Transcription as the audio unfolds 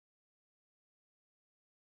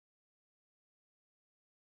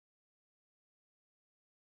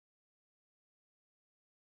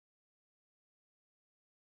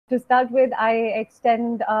to start with, I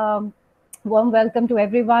extend warm welcome to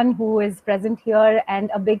everyone who is present here,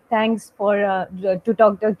 and a big thanks to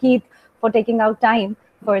Dr. Keith for taking out time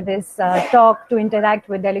for this talk to interact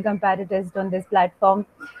with Delhi comparatists on this platform.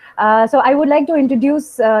 So I would like to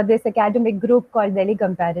introduce this academic group called Delhi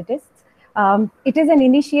Comparatists. It is an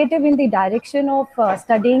initiative in the direction of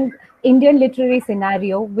studying Indian literary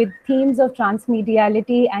scenario with themes of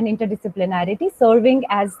transmediality and interdisciplinarity serving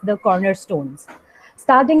as the cornerstones.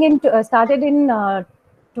 Started in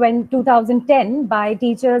 2010 by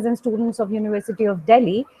teachers and students of University of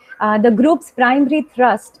Delhi, the group's primary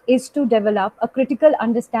thrust is to develop a critical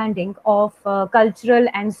understanding of cultural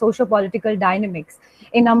and socio-political dynamics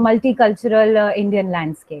in a multicultural Indian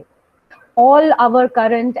landscape. All our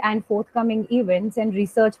current and forthcoming events and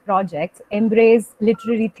research projects embrace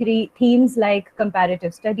literary themes like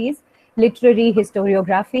comparative studies, literary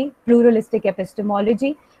historiography, pluralistic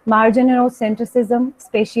epistemology, marginocentrism,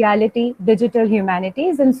 spatiality, digital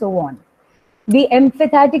humanities, and so on. We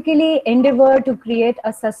emphatically endeavor to create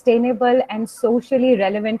a sustainable and socially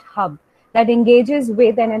relevant hub that engages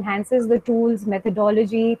with and enhances the tools,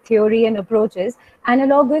 methodology, theory, and approaches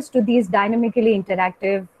analogous to these dynamically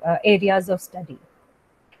interactive areas of study.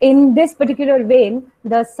 In this particular vein,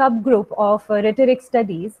 the subgroup of rhetoric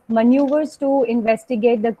studies maneuvers to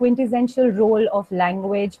investigate the quintessential role of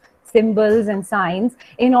language, symbols, and signs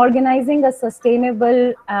in organizing a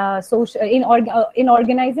sustainable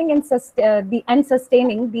organizing and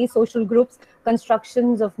sustaining these social groups,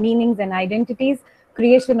 constructions of meanings and identities,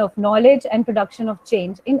 creation of knowledge, and production of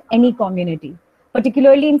change in any community,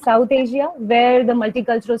 particularly in South Asia, where the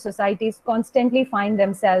multicultural societies constantly find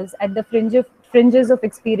themselves at the fringes of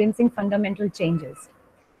experiencing fundamental changes.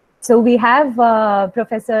 So we have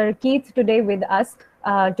Professor Keith today with us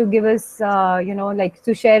to give us,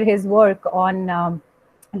 to share his work on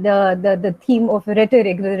the theme of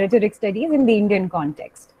rhetoric, the rhetoric studies in the Indian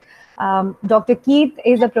context. Dr. Keith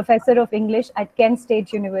is a professor of English at Kent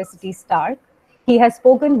State University, Stark. He has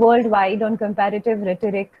spoken worldwide on comparative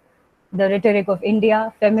rhetoric, the rhetoric of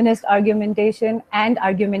India, feminist argumentation, and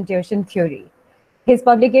argumentation theory. His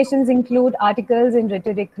publications include articles in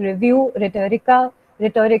Rhetoric Review, Rhetorica,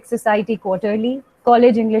 Rhetoric Society Quarterly,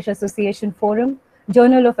 College English Association Forum,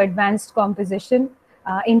 Journal of Advanced Composition,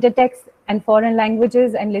 Intertext and Foreign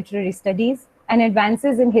Languages and Literary Studies, and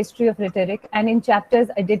Advances in History of Rhetoric, and in chapters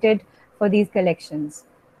edited for these collections.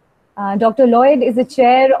 Dr. Lloyd is the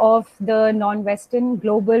chair of the Non-Western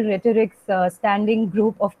Global Rhetorics Standing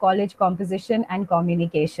Group of College Composition and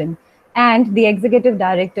Communication, and the executive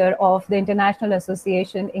director of the International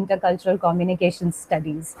Association Intercultural Communication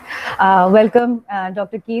Studies. Welcome,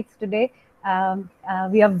 Dr. Keith, today.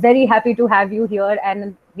 We are very happy to have you here,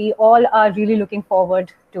 and we all are really looking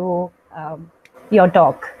forward to your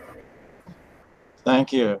talk.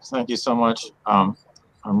 Thank you. Thank you so much. I'm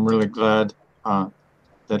really glad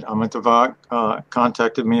that Amitava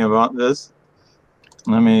contacted me about this.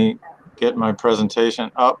 Let me get my presentation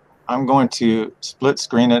up. I'm going to split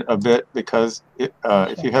screen it a bit because if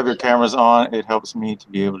you have your cameras on, it helps me to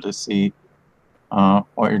be able to see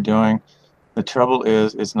what you're doing. The trouble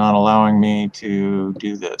is it's not allowing me to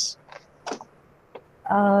do this.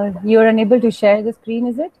 You're unable to share the screen,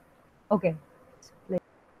 is it? Okay.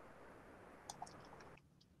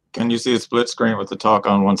 Can you see a split screen with the talk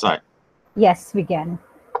on one side? Yes, we can.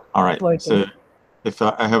 All right. So if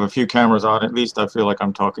I have a few cameras on, at least I feel like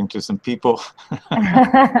I'm talking to some people.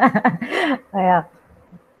 Yeah.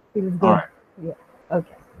 Feels good. All right. Yeah.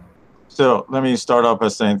 Okay. So let me start off by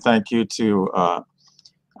saying thank you to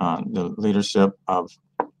the leadership of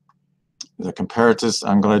the comparatists.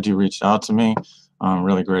 I'm glad you reached out to me. I'm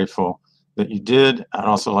really grateful that you did. I'd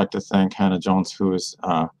also like to thank Hannah Jones, who has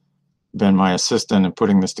been my assistant in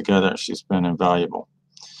putting this together. She's been invaluable.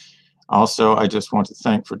 Also, I just want to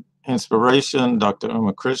thank for inspiration Dr.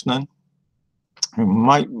 Uma Krishnan, who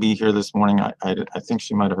might be here this morning. I think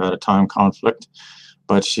she might have had a time conflict,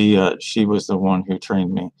 but she was the one who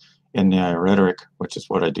trained me in the rhetoric, which is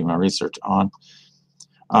what I do my research on.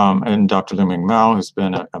 And Dr. Luming Mao, who's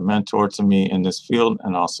been a mentor to me in this field,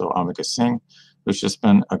 and also Amika Singh, who's just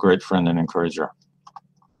been a great friend and encourager.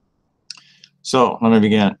 So let me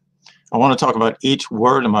begin. I want to talk about each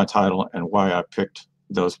word in my title and why I picked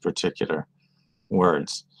those particular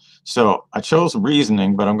words. So I chose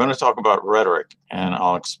reasoning, but I'm going to talk about rhetoric, and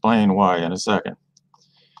I'll explain why in a second.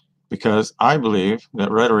 Because I believe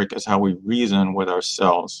that rhetoric is how we reason with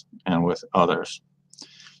ourselves and with others.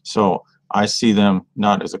 So I see them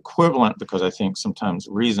not as equivalent, because I think sometimes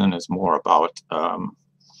reason is more about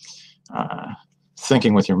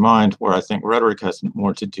thinking with your mind, where I think rhetoric has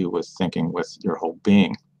more to do with thinking with your whole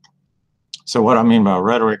being. So what I mean by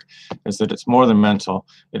rhetoric is that it's more than mental.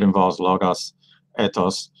 It involves logos,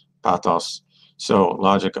 ethos, pathos, so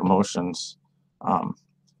logic, emotions,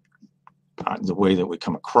 the way that we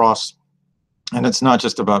come across. And it's not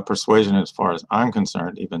just about persuasion as far as I'm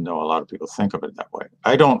concerned, even though a lot of people think of it that way.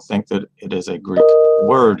 I don't think that it is a Greek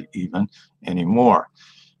word even anymore.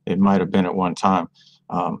 It might have been at one time.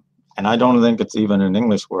 And I don't think it's even an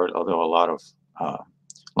English word, although a lot of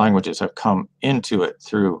languages have come into it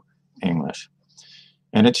through English.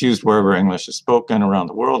 And it's used wherever English is spoken around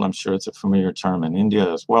the world. I'm sure it's a familiar term in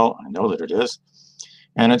India as well. I know that it is.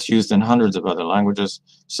 And it's used in hundreds of other languages.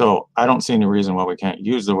 So I don't see any reason why we can't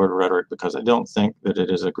use the word rhetoric, because I don't think that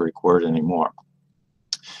it is a Greek word anymore.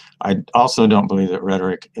 I also don't believe that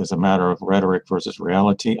rhetoric is a matter of rhetoric versus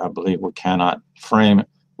reality. I believe we cannot frame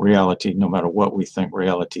reality, no matter what we think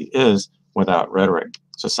reality is, without rhetoric.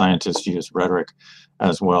 So scientists use rhetoric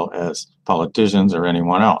as well as politicians or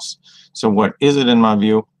anyone else. So what is it in my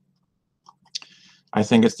view? I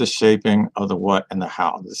think it's the shaping of the what and the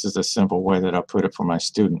how. This is a simple way that I put it for my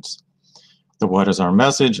students. The what is our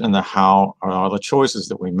message, and the how are all the choices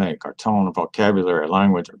that we make, our tone, vocabulary,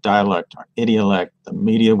 language, our dialect, our idiolect, the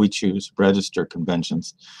media we choose, register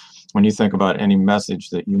conventions. When you think about any message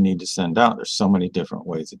that you need to send out, there's so many different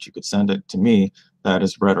ways that you could send it. To me, that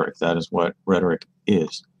is rhetoric. That is what rhetoric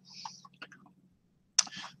is.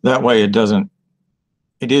 That way it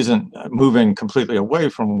isn't moving completely away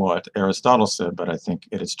from what Aristotle said, but I think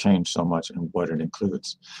it has changed so much in what it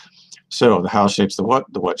includes. So the how shapes the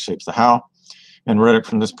what shapes the how. And rhetoric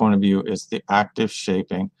from this point of view is the active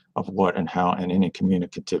shaping of what and how in any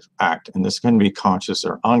communicative act. And this can be conscious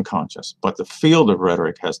or unconscious, but the field of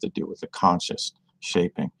rhetoric has to do with the conscious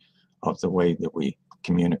shaping of the way that we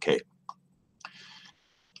communicate.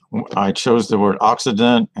 I chose the word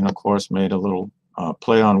Occident and of course made a little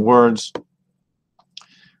play on words.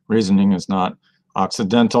 Reasoning is not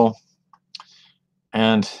Occidental.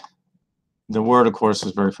 And the word, of course,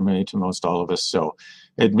 is very familiar to most all of us. So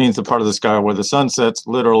it means the part of the sky where the sun sets,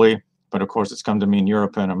 literally. But of course, it's come to mean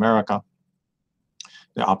Europe and America,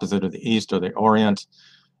 the opposite of the East or the Orient.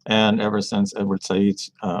 And ever since Edward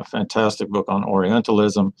Said's fantastic book on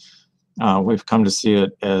Orientalism, we've come to see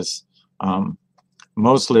it as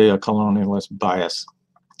mostly a colonialist bias.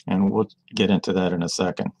 And we'll get into that in a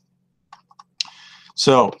second.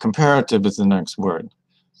 So comparative is the next word.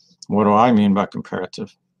 What do I mean by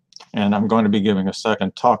comparative? And I'm going to be giving a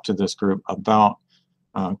second talk to this group about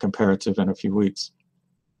comparative in a few weeks.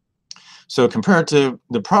 So comparative,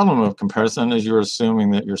 the problem of comparison is you're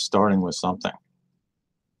assuming that you're starting with something.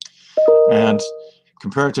 And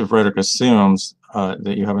comparative rhetoric assumes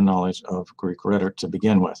that you have a knowledge of Greek rhetoric to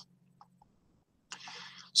begin with.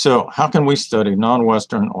 So how can we study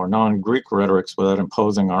non-Western or non-Greek rhetorics without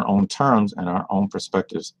imposing our own terms and our own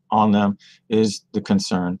perspectives on them is the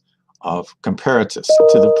concern of comparatives,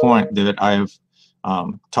 to the point that I have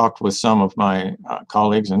talked with some of my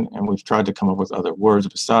colleagues and we've tried to come up with other words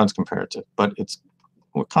besides comparative, but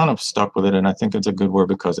we're kind of stuck with it, and I think it's a good word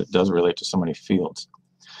because it does relate to so many fields.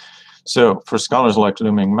 So for scholars like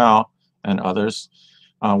Lu Ming Mao and others,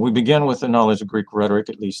 we begin with the knowledge of Greek rhetoric,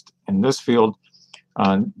 at least in this field,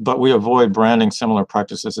 but we avoid branding similar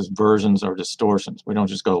practices as versions or distortions. We don't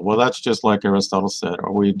just go, well, that's just like Aristotle said,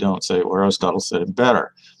 or we don't say, well, Aristotle said it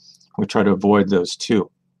better. We try to avoid those too.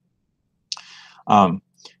 And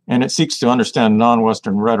it seeks to understand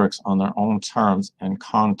non-Western rhetorics on their own terms and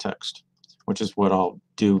context, which is what I'll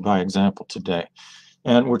do by example today.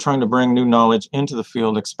 And we're trying to bring new knowledge into the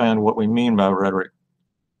field, expand what we mean by rhetoric.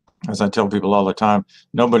 As I tell people all the time,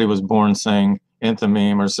 nobody was born saying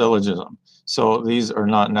enthymeme or syllogism. So these are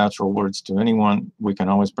not natural words to anyone. We can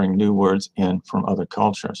always bring new words in from other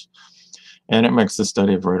cultures. And it makes the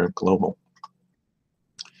study of rhetoric global.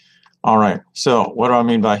 All right, so what do I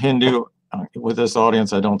mean by Hindu? With this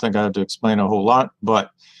audience, I don't think I have to explain a whole lot, but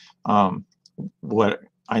what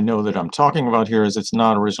I know that I'm talking about here is it's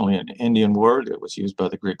not originally an Indian word. It was used by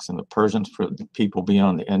the Greeks and the Persians for the people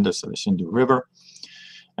beyond the Indus or the Sindhu River.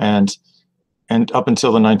 And up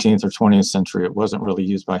until the 19th or 20th century, it wasn't really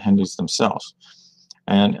used by Hindus themselves.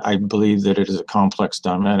 And I believe that it is a complex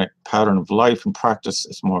dynamic pattern of life and practice.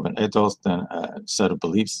 It's more of an ethos than a set of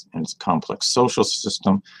beliefs, and it's a complex social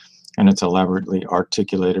system, and it's elaborately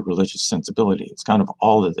articulated religious sensibility. It's kind of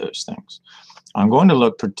all of those things. I'm going to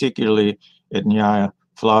look particularly at Nyaya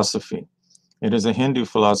philosophy. It is a Hindu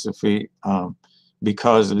philosophy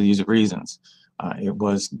because of these reasons. It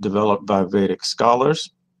was developed by Vedic scholars.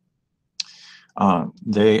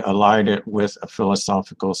 They allied it with a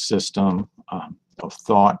philosophical system of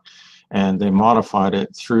thought, and they modified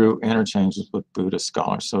it through interchanges with Buddhist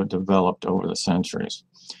scholars, so it developed over the centuries.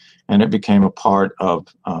 and it became a part of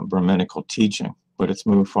Brahminical teaching, but it's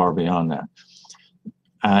moved far beyond that.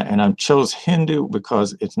 And I chose Hindu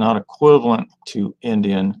because it's not equivalent to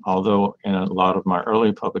Indian, although in a lot of my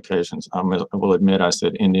early publications, I will admit I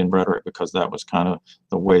said Indian rhetoric because that was kind of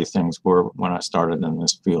the way things were when I started in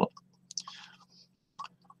this field.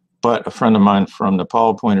 But a friend of mine from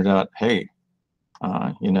Nepal pointed out, hey,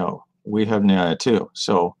 you know, we have Nyaya too.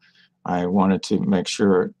 So I wanted to make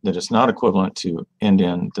sure that it's not equivalent to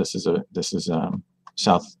Indian. This is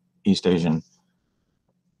Southeast Asian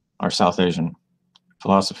or South Asian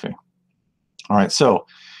philosophy. All right, so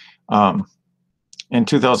in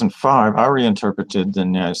 2005, I reinterpreted the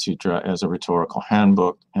Nyaya Sutra as a rhetorical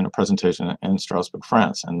handbook in a presentation in Strasbourg,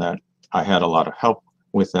 France, and that I had a lot of help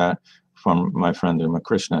with that from my friend Uma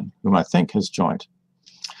Krishnan, whom I think has joined.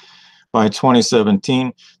 By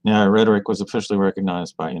 2017, Nyaya rhetoric was officially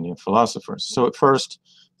recognized by Indian philosophers. So at first,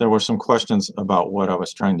 there were some questions about what I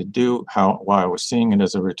was trying to do, why I was seeing it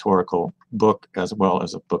as a rhetorical book as well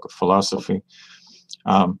as a book of philosophy.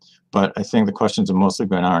 But I think the questions have mostly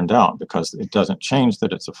been ironed out because it doesn't change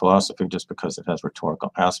that it's a philosophy just because it has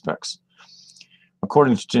rhetorical aspects.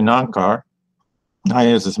 According to Jinankar,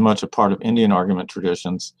 Nyaya is as much a part of Indian argument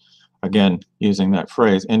traditions, again, using that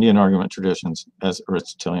phrase, Indian argument traditions, as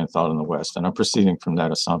Aristotelian thought in the West. And I'm proceeding from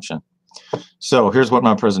that assumption. So here's what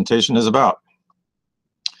my presentation is about.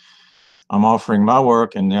 I'm offering my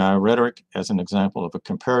work in Nyaya rhetoric as an example of a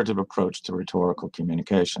comparative approach to rhetorical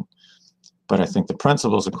communication. But I think the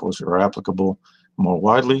principles, of course, are applicable more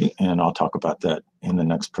widely, and I'll talk about that in the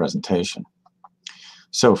next presentation.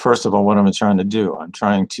 So first of all, what am I trying to do? I'm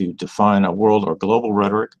trying to define a world or global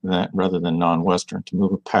rhetoric rather than non-Western, to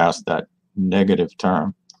move past that negative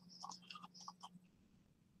term.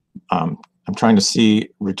 I'm trying to see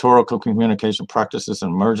rhetorical communication practices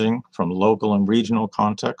emerging from local and regional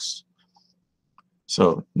contexts.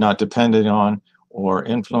 So not dependent on or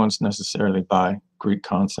influenced necessarily by Greek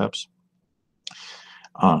concepts.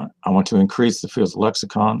 I want to increase the field's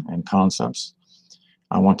lexicon and concepts.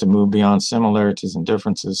 I want to move beyond similarities and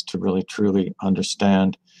differences to really truly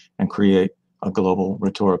understand and create a global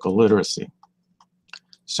rhetorical literacy.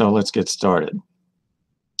 So let's get started.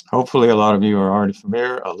 Hopefully a lot of you are already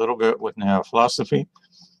familiar a little bit with Nyaya philosophy.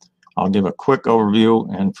 I'll give a quick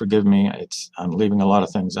overview, and forgive me, I'm leaving a lot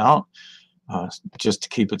of things out just to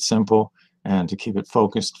keep it simple and to keep it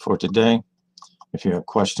focused for today. If you have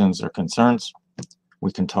questions or concerns,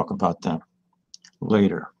 we can talk about them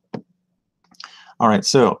later. All right,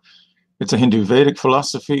 so it's a Hindu Vedic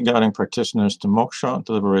philosophy guiding practitioners to moksha,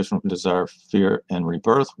 the liberation from desire, fear, and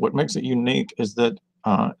rebirth. What makes it unique is that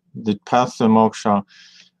the path to moksha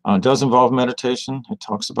does involve meditation. It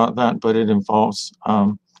talks about that, but it involves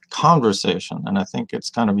conversation, and I think it's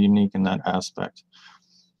kind of unique in that aspect.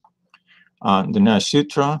 The Nyaya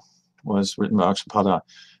Sutra was written by Occidental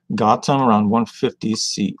Gautam around 150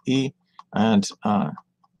 CE, and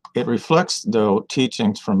it reflects, though,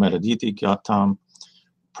 teachings from Medaditi Gautam,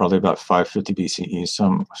 probably about 550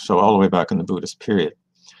 BCE, so all the way back in the Buddhist period.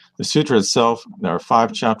 The sutra itself, there are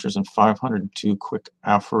 5 chapters and 502 quick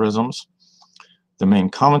aphorisms. The main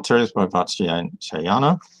commentary is by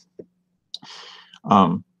Vatsyayana.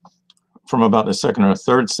 From about the 2nd or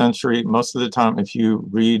 3rd century, most of the time, if you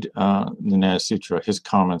read the Nyaya Sutra, his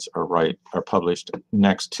comments are published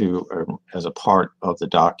next to or as a part of the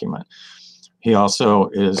document. He also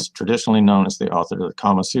is traditionally known as the author of the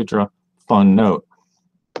Kama Sutra. Fun note.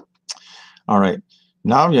 All right,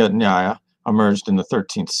 Navya Nyaya emerged in the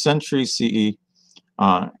 13th century CE,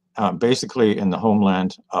 basically in the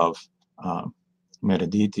homeland of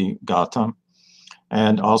Medaditi Gautam.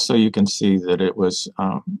 And also you can see that it was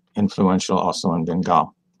influential also in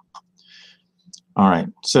Bengal. All right,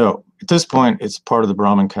 so at this point, it's part of the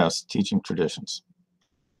Brahmin caste teaching traditions.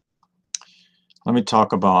 Let me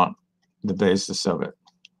talk about the basis of it.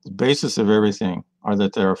 The basis of everything are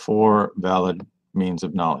that there are 4 valid means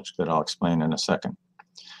of knowledge that I'll explain in a second.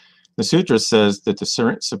 The sutra says that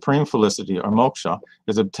the supreme felicity, or moksha,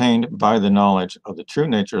 is obtained by the knowledge of the true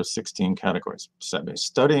nature of 16 categories. So by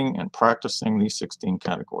studying and practicing these 16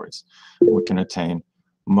 categories, we can attain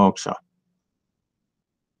moksha.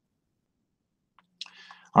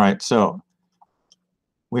 All right, so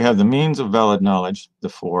we have the means of valid knowledge, the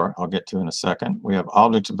 4 I'll get to in a second. We have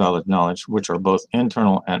objects of valid knowledge, which are both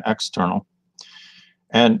internal and external.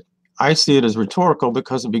 And I see it as rhetorical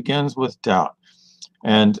because it begins with doubt.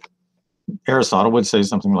 And Aristotle would say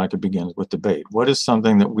something like it begins with debate. What is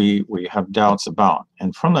something that we have doubts about?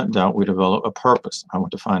 And from that doubt, we develop a purpose. I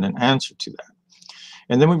want to find an answer to that.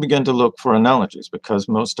 And then we begin to look for analogies, because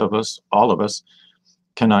most of us, all of us,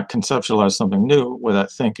 cannot conceptualize something new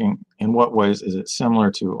without thinking, in what ways is it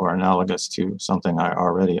similar to or analogous to something I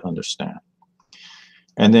already understand?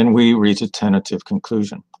 And then we reach a tentative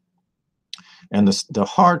conclusion. And the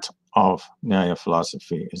heart of Nyaya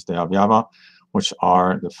philosophy is the Avyava, which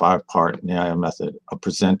are the 5-part Nyaya method of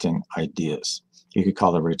presenting ideas. You could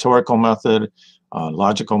call it a rhetorical method,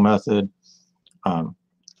 logical method,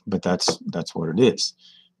 but that's what it is.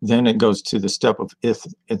 Then it goes to the step of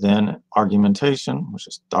then argumentation, which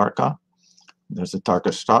is Tarka. There's a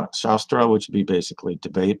Tarka Shastra, which would be basically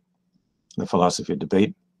debate, the philosophy of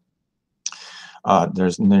debate.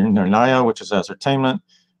 There's Nirnaya, which is ascertainment,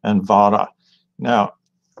 and Vada. Now,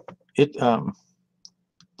 the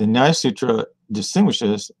Nyaya Sutra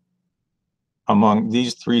distinguishes among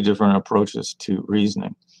these 3 different approaches to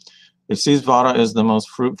reasoning. It sees Vada as the most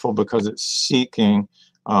fruitful because it's seeking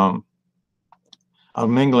a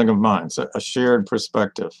mingling of minds, a shared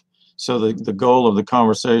perspective. So the goal of the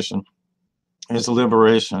conversation is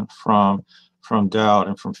liberation from doubt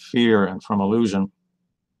and from fear and from illusion.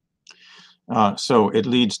 So it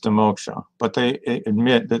leads to moksha. But they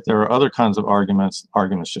admit that there are other kinds of arguments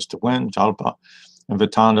just to win, jalpa, and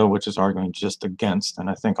vitanda, which is arguing just against. And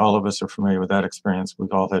I think all of us are familiar with that experience.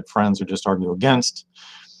 We've all had friends who just argue against.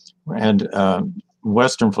 And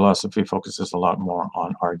Western philosophy focuses a lot more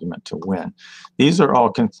on argument to win. These are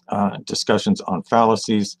all discussions on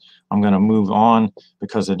fallacies. I'm going to move on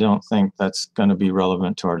because I don't think that's going to be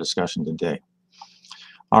relevant to our discussion today.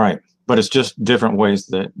 All right, but it's just different ways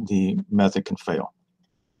that the method can fail.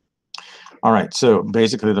 All right, so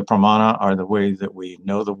basically the pramana are the way that we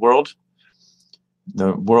know the world.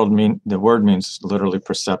 The word means literally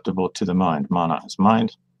perceptible to the mind. Mana is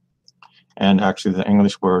mind. And actually the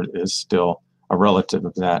English word is still a relative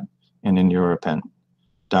of that in Indo-European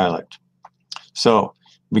dialect. So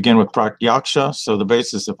begin with pratyaksha. So the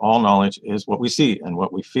basis of all knowledge is what we see and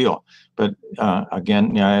what we feel. But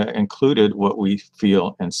again, Nyaya included what we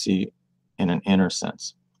feel and see in an inner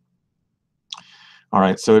sense. All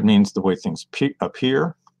right, so it means the way things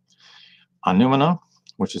appear. Anumana,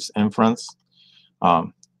 which is inference.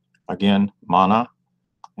 Again, mana,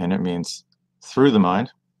 and it means through the mind.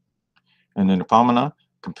 And then upamana,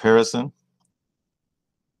 comparison,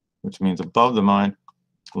 which means above the mind,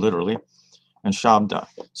 literally, and shabda.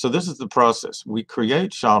 So this is the process. We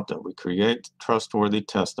create shabda, we create trustworthy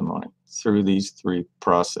testimony through these 3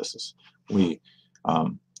 processes. We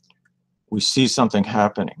see something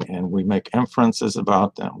happening and we make inferences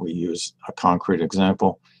about them. We use a concrete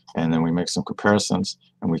example and then we make some comparisons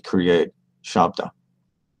and we create shabda.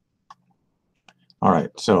 All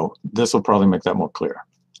right, so this will probably make that more clear.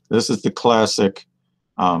 This is the classic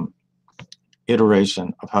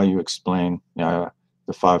iteration of how you explain the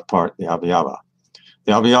 5-part, the avyava.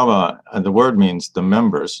 The avyava, the word means the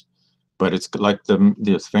members, but it's like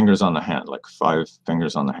the fingers on the hand, like 5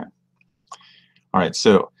 fingers on the hand. All right,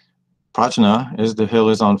 so prajna is the hill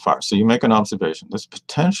is on fire. So you make an observation. This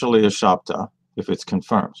potentially a shabda if it's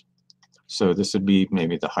confirmed. So this would be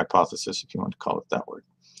maybe the hypothesis, if you want to call it that word.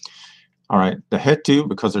 All right, the hetu,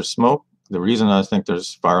 because there's smoke. The reason I think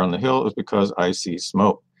there's fire on the hill is because I see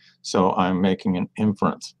smoke. So I'm making an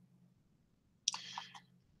inference.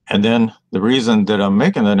 And then the reason that I'm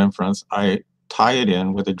making that inference, I tie it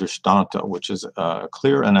in with a drishtanta, which is a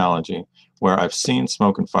clear analogy where I've seen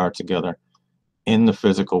smoke and fire together in the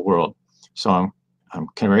physical world. So I'm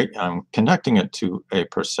connecting it to a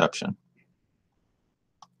perception.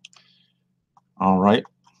 All right.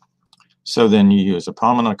 So then you use a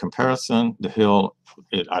pramana comparison. The hill,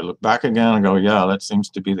 I look back again and go, yeah, that seems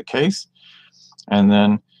to be the case. And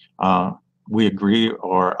then we agree,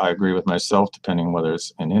 or I agree with myself, depending on whether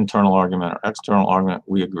it's an internal argument or external argument,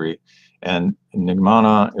 we agree. And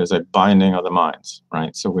nigmana is a binding of the minds,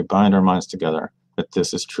 right? So we bind our minds together that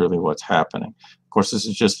this is truly what's happening. Of course, this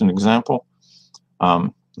is just an example.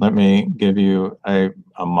 Let me give you a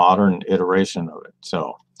modern iteration of it.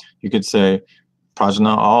 So you could say,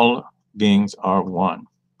 prajna, all beings are one.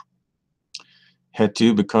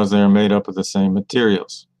 Hetu, because they are made up of the same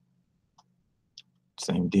materials,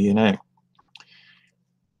 same DNA.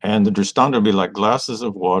 And the drishtanta would be like glasses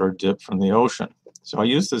of water dipped from the ocean. So I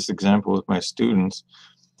use this example with my students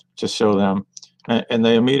to show them, and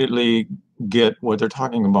they immediately get what they're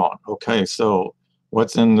talking about. Okay, so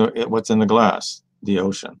what's in the glass? The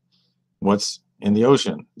ocean. What's in the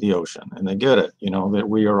ocean? The ocean. And they get it, that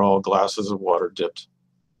we are all glasses of water dipped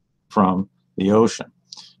from the ocean.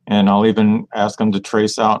 And I'll even ask them to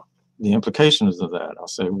trace out the implications of that. I'll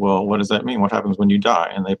say, well, what does that mean? What happens when you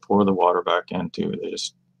die? And they pour the water back into, they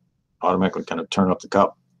just automatically kind of turn up the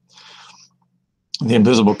cup, the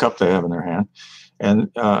invisible cup they have in their hand. And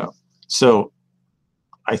so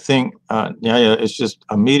I think Nyaya is just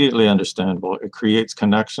immediately understandable. It creates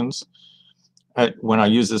connections. When I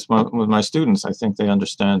use this with my students, I think they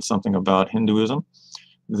understand something about Hinduism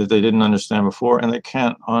that they didn't understand before, and they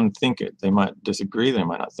can't unthink it. They might disagree. They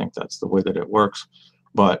might not think that's the way that it works,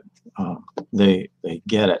 but they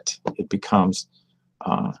get it. It becomes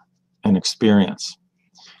an experience.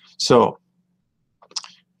 So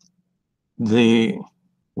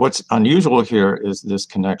what's unusual here is this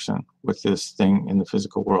connection with this thing in the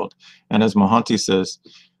physical world. And as Mohanty says,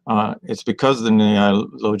 it's because the Nyaya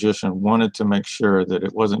logician wanted to make sure that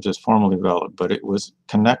it wasn't just formally valid, but it was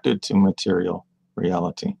connected to material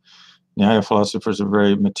reality. Nyaya philosophers are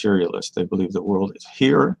very materialist. They believe the world is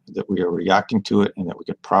here, that we are reacting to it, and that we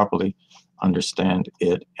could properly understand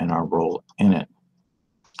it and our role in it.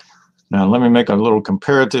 Now, let me make a little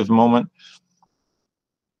comparative moment.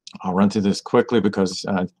 I'll run through this quickly because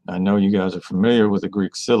I know you guys are familiar with the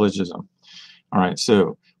Greek syllogism. All right,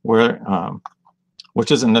 so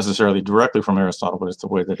which isn't necessarily directly from Aristotle, but it's the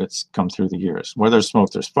way that it's come through the years. Where there's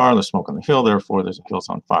smoke, there's fire. There's smoke on the hill, therefore there's a hill's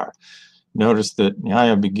on fire. Notice that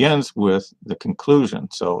Nyaya begins with the conclusion,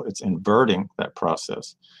 so it's inverting that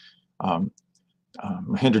process.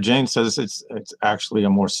 Mahendra Jain says it's actually a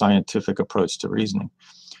more scientific approach to reasoning.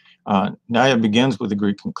 Nyaya begins with the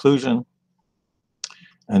Greek conclusion,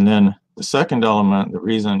 and then the second element, the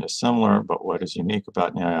reason, is similar, but what is unique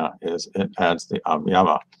about Nyaya is it adds the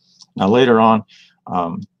avyava. Now later on,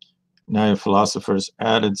 Nyaya philosophers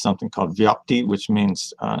added something called vyapti, which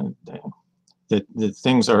means that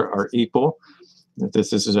things are equal, that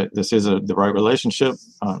this is the right relationship.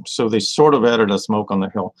 So they sort of added a smoke on the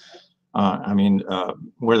hill.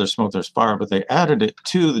 Where there's smoke, there's fire, but they added it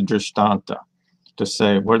to the drishtanta to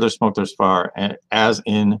say where there's smoke, there's fire, as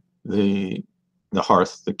in the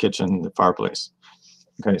hearth, the kitchen, the fireplace.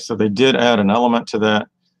 Okay, so they did add an element to that,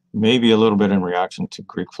 maybe a little bit in reaction to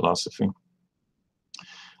Greek philosophy.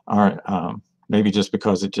 All right, maybe just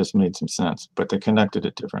because it just made some sense, but they connected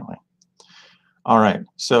it differently. All right,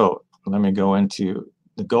 so let me go into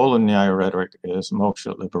the goal of Nyaya rhetoric is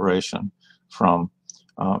moksha, liberation from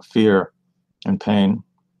fear and pain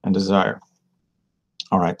and desire.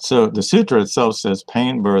 All right, so the sutra itself says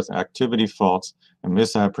pain, birth, activity, faults, and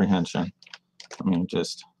misapprehension.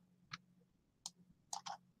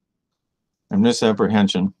 And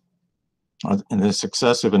misapprehension, and the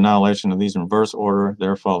successive annihilation of these in reverse order,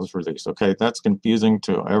 there follows release. Okay, that's confusing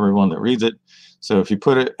to everyone that reads it. So if you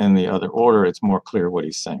put it in the other order, it's more clear what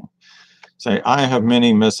he's saying. Say, I have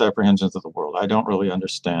many misapprehensions of the world. I don't really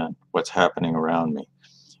understand what's happening around me.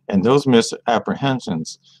 And those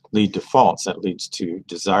misapprehensions lead to faults. That leads to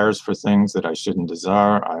desires for things that I shouldn't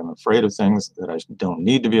desire. I'm afraid of things that I don't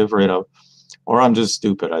need to be afraid of. Or I'm just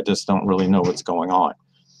stupid. I just don't really know what's going on.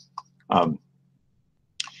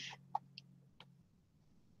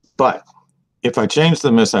 But if I change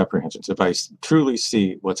the misapprehensions, if I truly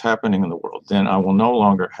see what's happening in the world, then I will no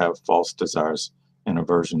longer have false desires and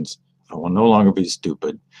aversions. I will no longer be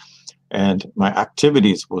stupid. And my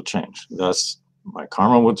activities will change. Thus, my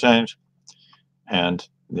karma will change. And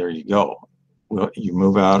there you go. Well, you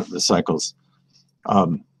move out of the cycles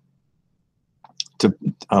of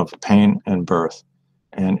pain and birth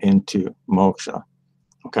and into moksha.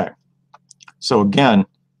 Okay. So again,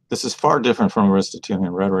 this is far different from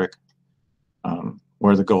Aristotelian rhetoric,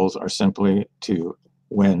 where the goals are simply to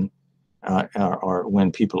win or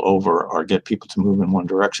win people over or get people to move in one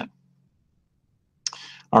direction.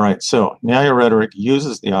 All right, so Nyaya rhetoric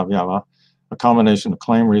uses the avyava, a combination of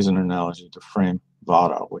claim, reason, and analogy to frame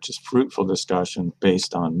vada, which is fruitful discussion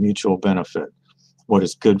based on mutual benefit, what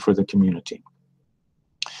is good for the community.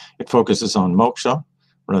 It focuses on moksha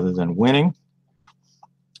rather than winning,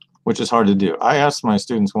 which is hard to do. I asked my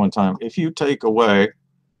students one time, if you take away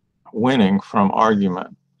winning from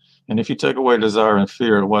argument, and if you take away desire and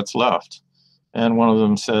fear, what's left? And one of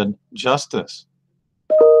them said, justice.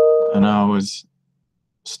 And I was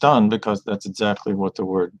stunned because that's exactly what the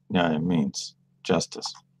word nyaya means, justice.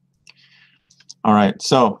 All right,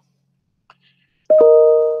 so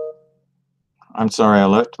I'm sorry I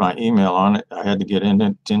left my email on it. I had to get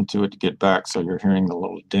into it to get back, so you're hearing the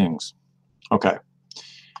little dings. Okay,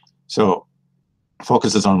 so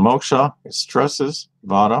focuses on moksha, it stresses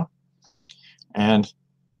vada, and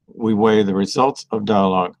we weigh the results of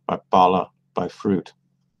dialogue by phala, by fruit.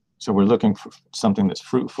 So we're looking for something that's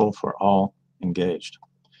fruitful for all engaged.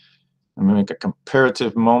 Let me make a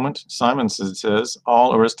comparative moment. Simonson says,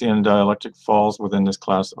 all Aristotelian dialectic falls within this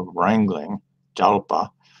class of wrangling, jalpa,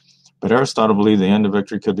 but Aristotle believed the end of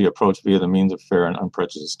victory could be approached via the means of fair and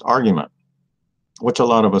unprejudiced argument, which a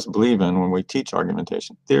lot of us believe in when we teach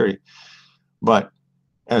argumentation theory. But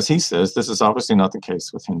as he says, this is obviously not the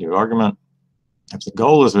case with Hindu argument. If the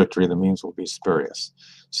goal is victory, the means will be spurious.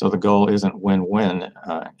 So the goal isn't win-win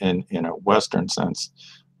in a Western sense,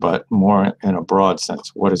 but more in a broad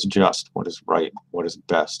sense. What is just? What is right? What is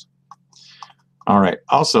best? All right.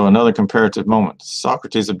 Also, another comparative moment.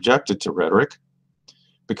 Socrates objected to rhetoric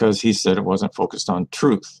because he said it wasn't focused on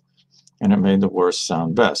truth, and it made the worst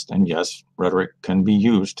sound best. And yes, rhetoric can be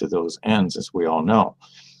used to those ends, as we all know.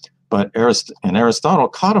 But Aristotle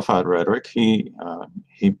codified rhetoric. He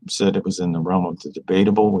said it was in the realm of the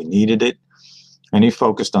debatable. We needed it. And he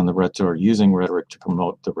focused on the rhetor using rhetoric to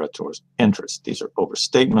promote the rhetor's interest. These are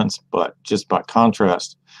overstatements, but just by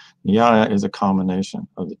contrast, Nyaya is a combination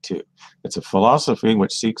of the two. It's a philosophy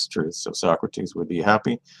which seeks truth, so Socrates would be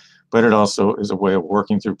happy, but it also is a way of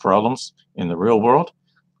working through problems in the real world,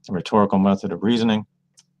 a rhetorical method of reasoning.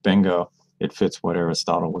 Bingo, it fits what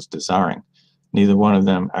Aristotle was desiring. Neither one of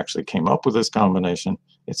them actually came up with this combination.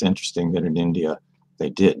 It's interesting that in India they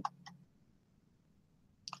did.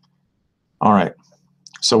 All right,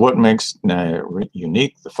 so what makes Nyaya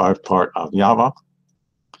unique? The 5-part Avyava,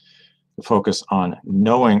 the focus on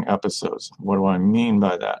knowing episodes. What do I mean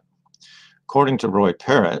by that? According to Roy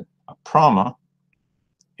Parrott, a prama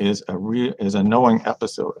is a knowing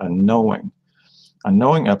episode, a knowing. A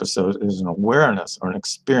knowing episode is an awareness or an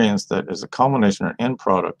experience that is a culmination or end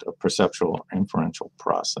product of perceptual or inferential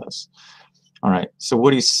process. All right, so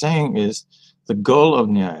what he's saying is the goal of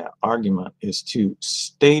Nyaya argument is to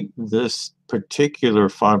state this particular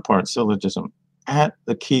 5-part syllogism at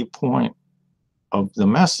the key point of the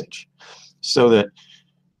message so that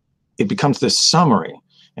it becomes this summary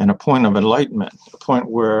and a point of enlightenment, a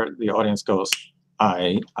point where the audience goes,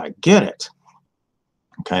 I get it.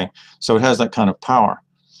 Okay, so it has that kind of power.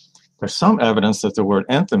 There's some evidence that the word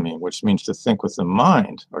enthymeme, which means to think with the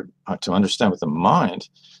mind, or to understand with the mind,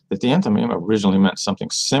 that the enthymeme originally meant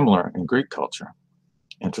something similar in Greek culture.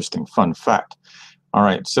 Interesting fun fact. All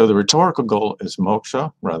right, so the rhetorical goal is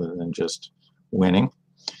moksha rather than just winning.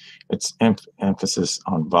 It's emphasis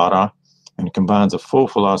on vada, and it combines a full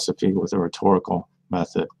philosophy with a rhetorical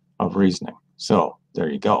method of reasoning. So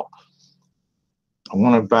there you go. I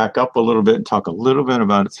want to back up a little bit and talk a little bit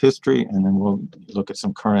about its history, and then we'll look at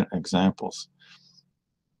some current examples.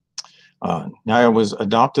 Nyaya was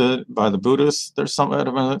adopted by the Buddhists. There's some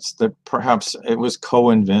evidence that perhaps it was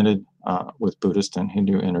co-invented with Buddhist and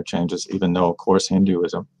Hindu interchanges, even though, of course, Hindu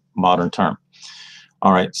is a modern term.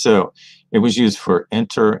 All right, so it was used for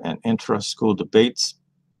inter and intra-school debates,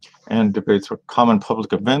 and debates were common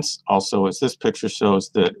public events. Also, as this picture shows,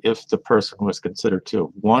 that if the person was considered to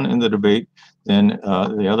have won in the debate, then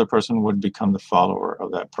the other person would become the follower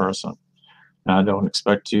of that person. Now, I don't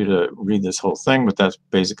expect you to read this whole thing, but that's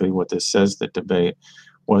basically what this says, that debate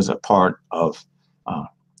was a part of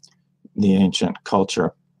the ancient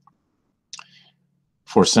culture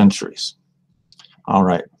for centuries. All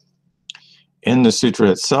right. In the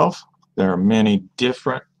sutra itself, there are many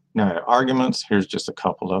different arguments. Here's just a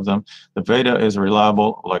couple of them. The Veda is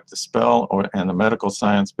reliable like the spell and the medical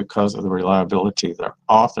science because of the reliability of their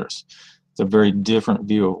authors. It's a very different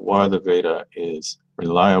view of why the Veda is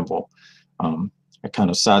reliable. It kind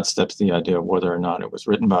of sidesteps the idea of whether or not it was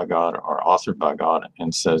written by God or authored by God,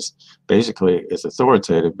 and says basically it's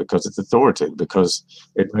authoritative because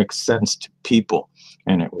it makes sense to people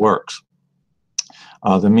and it works.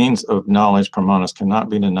 The means of knowledge, pramanas, cannot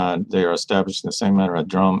be denied. They are established in the same manner a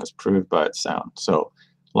drum is proved by its sound. So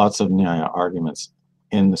lots of Nyaya arguments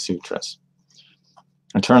in the sutras.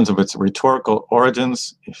 In terms of its rhetorical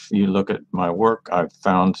origins, if you look at my work, I've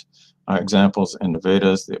found examples in the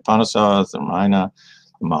Vedas, the Upanishads, the Ramayana,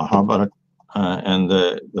 the Mahabharata, and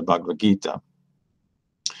the Bhagavad Gita.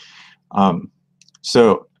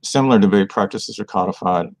 So similar debate practices are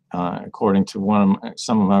codified according to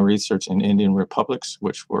some of my research in Indian republics,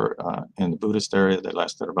 which were in the Buddhist area. They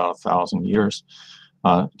lasted about 1,000 years.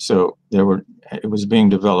 So it was being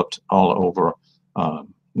developed all over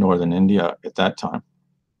northern India at that time.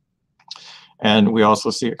 And we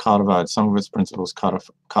also see it codified, some of its principles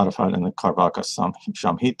codified in the Karvaka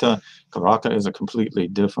Samhita. Karvaka is a completely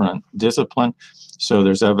different discipline. So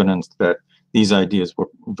there's evidence that these ideas were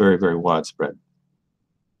very, very widespread.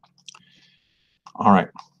 All right.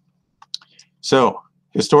 So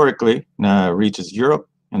historically, Nyaya reaches Europe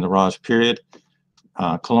in the Raj period.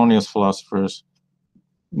 Colonialist philosophers,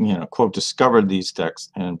 quote, discovered these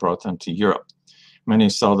texts and brought them to Europe. Many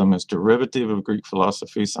saw them as derivative of Greek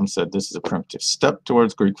philosophy. Some said this is a primitive step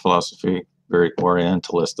towards Greek philosophy, very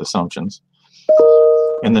Orientalist assumptions.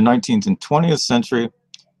 In the 19th and 20th century,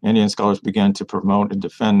 Indian scholars began to promote and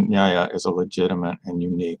defend Nyaya as a legitimate and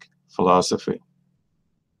unique philosophy.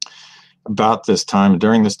 about this time,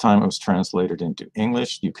 during this time, it was translated into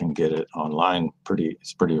English. You can get it online.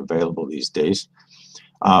 It's pretty available these days.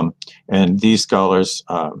 And these scholars,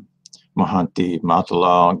 Mohanty,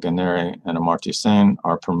 Matalal, Ganeri, and Amartya Sen,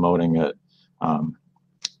 are promoting it.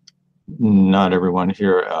 Not everyone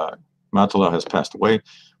here, Matalal has passed away,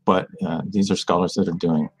 but these are scholars that are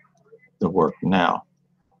doing the work now.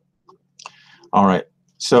 All right,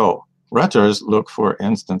 so writers look for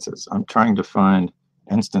instances. I'm trying to find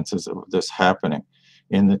instances of this happening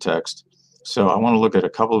in the text. So I want to look at a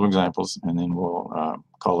couple of examples, and then we'll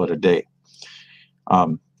call it a day.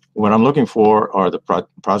 What I'm looking for are the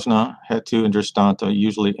prajna, hetu, and drishtanta,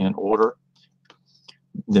 usually in order.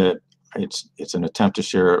 That it's an attempt to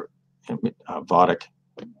share a Vedic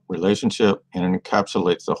relationship, and it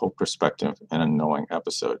encapsulates the whole perspective in a knowing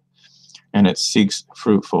episode. And it seeks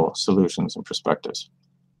fruitful solutions and perspectives.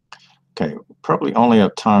 Okay, probably only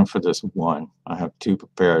have time for this one. I have two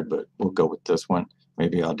prepared, but we'll go with this one.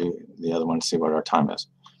 Maybe I'll do the other one, see what our time is.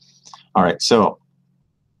 All right, so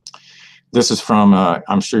this is from,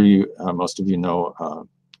 I'm sure you, most of you know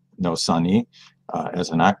Sani as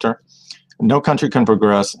an actor. No country can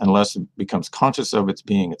progress unless it becomes conscious of its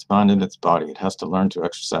being, its mind, and its body. It has to learn to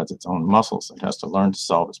exercise its own muscles. It has to learn to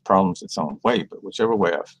solve its problems its own way. But whichever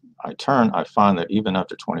way I turn, I find that even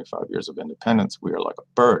after 25 years of independence, we are like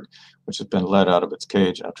a bird which has been let out of its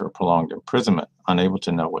cage after a prolonged imprisonment, unable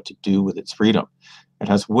to know what to do with its freedom. It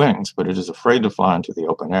has wings, but it is afraid to fly into the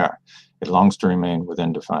open air. It longs to remain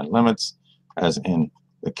within defined limits, as in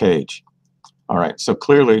the cage. All right, so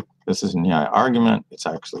clearly, this is a Nyaya argument. It's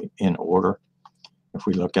actually in order. If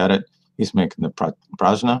we look at it, he's making the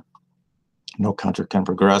prajna. No country can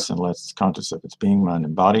progress unless it's conscious of its being, mind,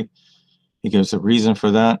 and body. He gives a reason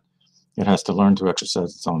for that. It has to learn to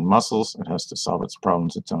exercise its own muscles. It has to solve its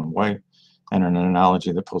problems its own way. And an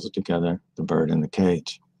analogy that pulls it together, the bird in the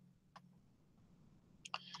cage.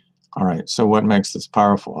 All right, so what makes this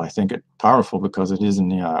powerful? I think it's powerful because it is a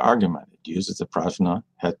Nyaya argument. It uses the prajna,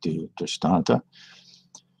 hetu, drishtanta.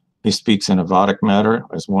 He speaks in a Vedic matter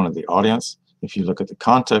as one of the audience. If you look at the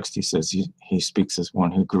context, he says he speaks as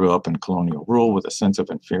one who grew up in colonial rule with a sense of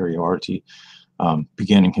inferiority,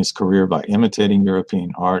 beginning his career by imitating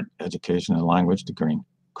European art, education, and language to gain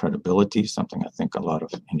credibility, something I think a lot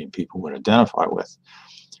of Indian people would identify with.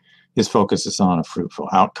 His focus is on a fruitful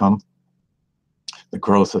outcome, the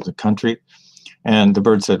growth of the country, and The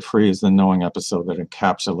Bird Set Free is the knowing episode that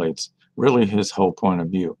encapsulates really his whole point of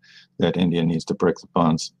view that India needs to break the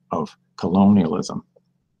bonds of colonialism.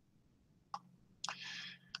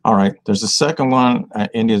 All right, there's a second one.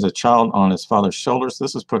 India is a child on his father's shoulders.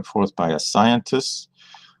 This was put forth by a scientist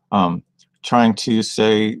trying to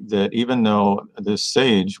say that even though this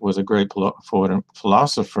sage was a great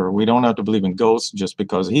philosopher, we don't have to believe in ghosts just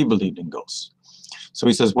because he believed in ghosts. So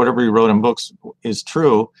he says whatever he wrote in books is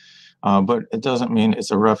true, but it doesn't mean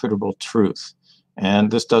it's a reputable truth.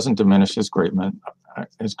 And this doesn't diminish his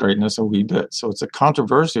greatness a wee bit. So it's a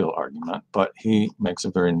controversial argument, but he makes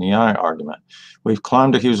a very Nyaya argument. We've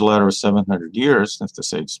climbed a huge ladder of 700 years since the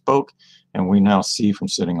sage spoke, and we now see from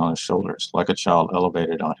sitting on his shoulders, like a child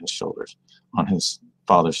elevated on his shoulders, on his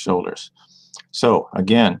father's shoulders. So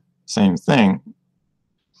again, same thing.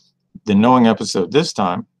 The knowing episode this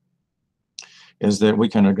time is that we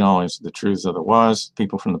can acknowledge the truths of the wise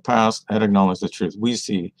people from the past and acknowledge the truth we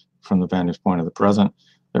see from the vantage point of the present.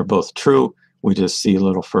 They're both true. We just see a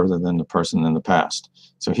little further than the person in the past.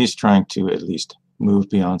 So he's trying to at least move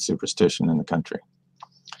beyond superstition in the country.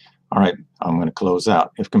 All right, I'm going to close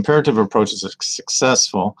out. If comparative approaches are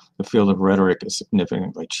successful, the field of rhetoric is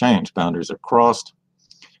significantly changed. Boundaries are crossed,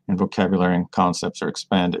 and vocabulary and concepts are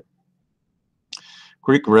expanded.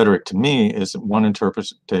 Greek rhetoric, to me, is one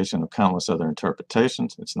interpretation of countless other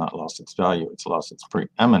interpretations. It's not lost its value, it's lost its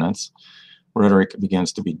preeminence. Rhetoric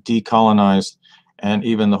begins to be decolonized, and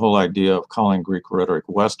even the whole idea of calling Greek rhetoric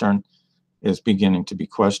Western is beginning to be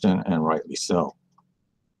questioned, and rightly so.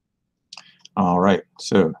 All right,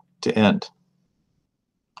 so to end.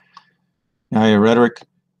 Now, rhetoric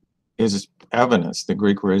is evidence that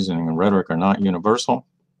Greek reasoning and rhetoric are not universal.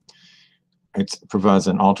 It provides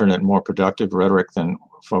an alternate, more productive rhetoric than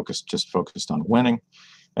just focused on winning.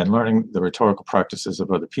 And learning the rhetorical practices of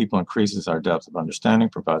other people increases our depth of understanding,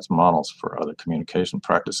 provides models for other communication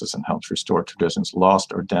practices, and helps restore traditions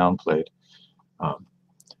lost or downplayed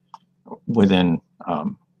within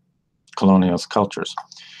colonial cultures.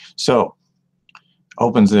 So,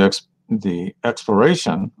 opens the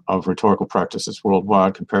exploration of rhetorical practices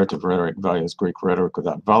worldwide. Comparative rhetoric values Greek rhetoric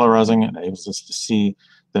without valorizing it, enables us to see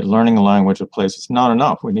that learning a language of place is not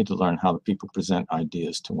enough. We need to learn how the people present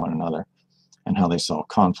ideas to one another and how they solve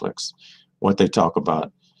conflicts, what they talk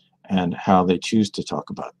about, and how they choose to talk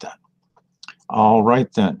about that. All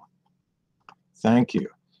right then. Thank you.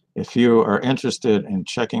 If you are interested in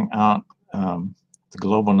checking out the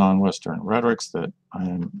Global Non-Western Rhetorics that I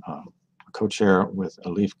am co-chair with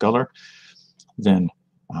Alif Guller, then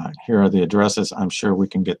here are the addresses. I'm sure we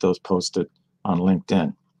can get those posted on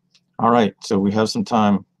LinkedIn. All right, so we have some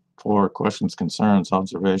time for questions, concerns,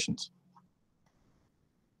 observations.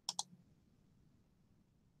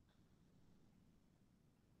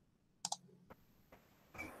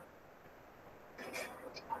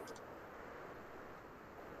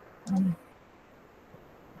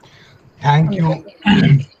 Thank you,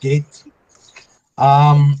 Keith.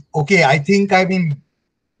 Okay, I think I've been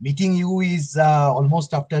meeting you is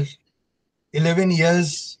almost after 11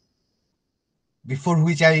 years, before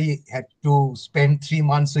which I had to spend 3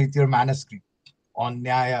 months with your manuscript on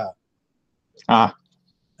Nyaya.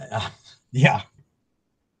 Yeah.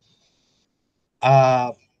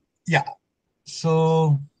 Yeah.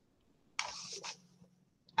 So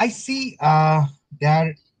I see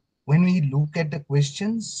there, when we look at the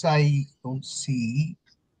questions, I don't see.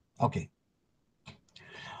 Okay.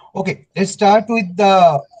 Okay, let's start with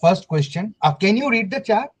the first question. Can you read the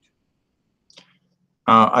chat?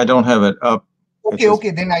 I don't have it up. Okay,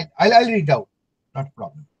 okay, then I'll read out. Not a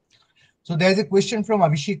problem. So there's a question from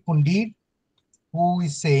Abhishek Pundir, who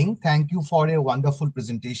is saying, thank you for a wonderful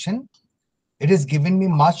presentation. It has given me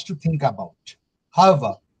much to think about.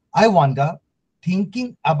 However, I wonder,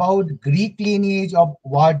 thinking about Greek lineage of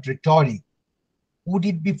word rhetoric, would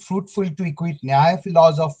it be fruitful to equate Nyaya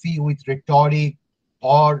philosophy with rhetoric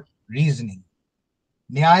or reasoning?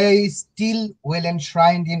 Nyaya is still well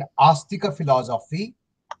enshrined in Astika philosophy,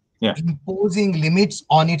 imposing limits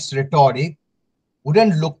on its rhetoric.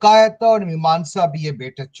 Wouldn't Lokayata or Mimamsa be a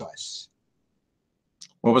better choice?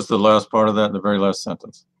 What was the last part of that, the very last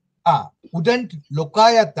sentence? Wouldn't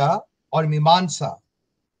Lokayata or Mimamsa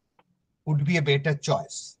would be a better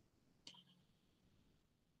choice?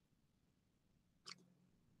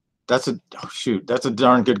 That's a, oh shoot, that's a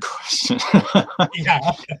darn good question.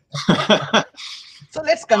 Yeah. So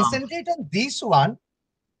let's concentrate on this one.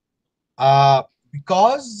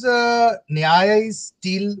 Because Nyaya is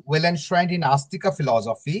still well enshrined in Astika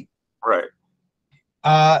philosophy. Right.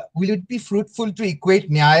 Will it be fruitful to equate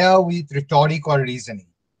Nyaya with rhetoric or reasoning?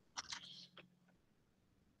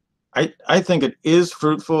 I think it is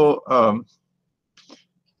fruitful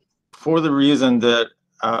for the reason that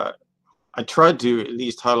I tried to at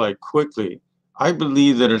least highlight quickly. I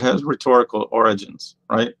believe that it has rhetorical origins,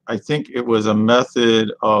 right? I think it was a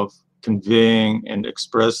method of conveying and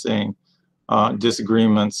expressing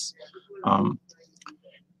disagreements,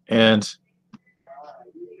 and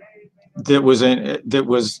that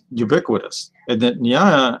was ubiquitous, and that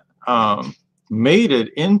Nyaya made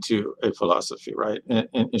it into a philosophy, right, and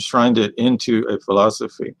enshrined it into a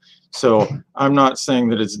philosophy. So I'm not saying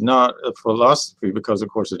that it's not a philosophy, because of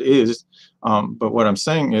course it is, but what I'm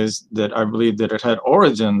saying is that I believe that it had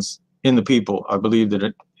origins in the people. I believe that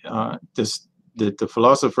it that the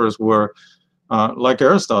philosophers were like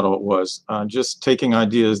Aristotle was, just taking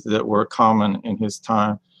ideas that were common in his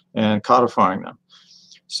time and codifying them.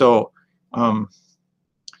 So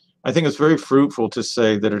I think it's very fruitful to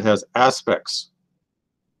say that it has aspects,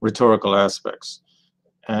 rhetorical aspects.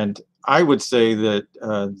 And I would say that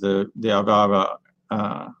the Avava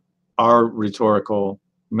are rhetorical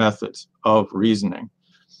methods of reasoning.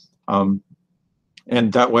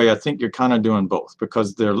 And that way, I think you're kind of doing both,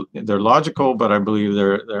 because they're logical, but I believe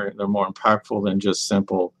they're more impactful than just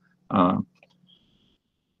simple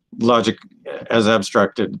logic as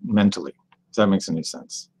abstracted mentally, if that makes any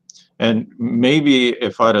sense. And maybe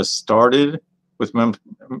if I'd have started with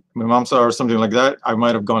Mimamsa or something like that, I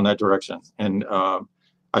might have gone that direction. And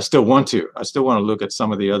I still want to. I still want to look at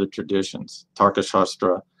some of the other traditions, Tarka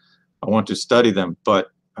Shastra. I want to study them,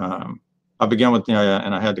 but I began with Nyaya,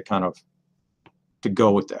 and I had to kind of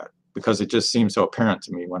go with that, because it just seemed so apparent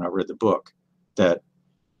to me when I read the book that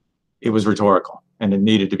it was rhetorical and it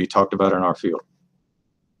needed to be talked about in our field.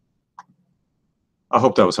 I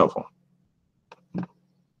hope that was helpful.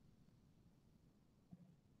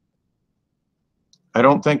 I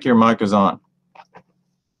don't think your mic is on.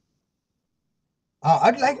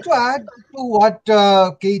 I'd like to add to what,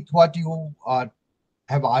 Keith, what you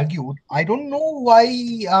have argued. I don't know why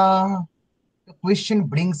the question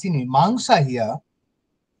brings in Mimamsa here,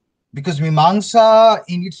 because Mimamsa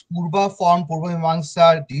in its Purva form, Purva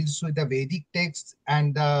Mimamsa deals with the Vedic texts,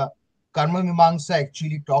 and Karma Mimamsa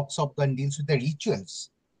actually talks of and deals with the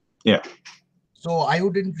rituals. Yeah. So I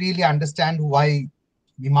wouldn't really understand why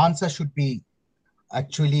Mimamsa should be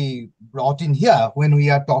actually brought in here when we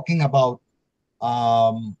are talking about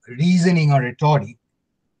reasoning or rhetoric.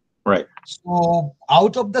 Right. So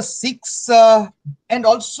out of the 6, and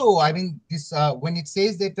also, I mean, this when it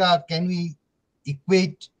says that can we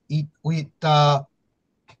equate it with the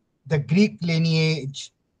Greek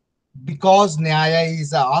lineage, because Nyaya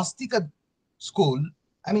is a Astika school.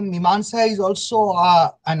 I mean, Mimamsa is also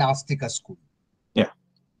an Astika school. Yeah.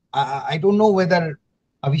 I don't know whether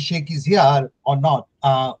Abhishek is here or not.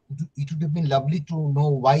 It would have been lovely to know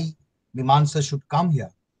why Mimamsa should come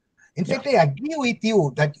here. In fact, I agree with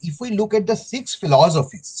you that if we look at the 6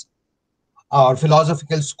 philosophies or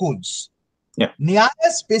philosophical schools, Nyaya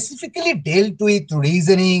specifically dealt with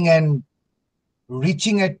reasoning and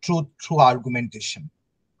reaching a truth through argumentation.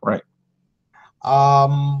 Right.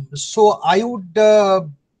 So I would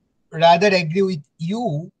rather agree with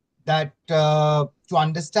you that to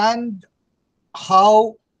understand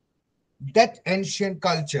how that ancient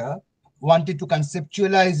culture wanted to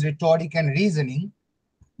conceptualize rhetoric and reasoning,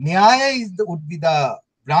 Nyaya would be the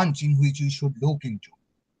branch in which we should look into.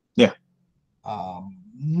 Yeah.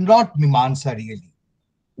 Not Mimamsa, really.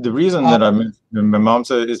 The reason that I mentioned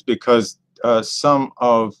Mimamsa is because some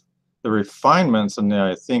of the refinements in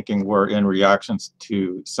Nyaya thinking were in reactions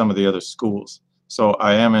to some of the other schools. So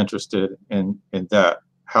I am interested in that,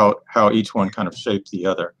 how each one kind of shaped the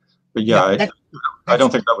other. But I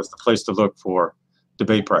don't think that was the place to look for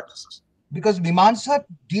debate practices. Because Mimamsa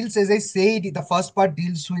deals, as I said, the first part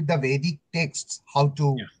deals with the Vedic texts, how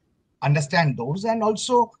to understand those. And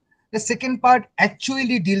also the second part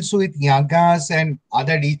actually deals with yagas and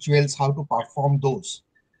other rituals, how to perform those.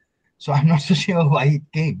 So I'm not so sure why it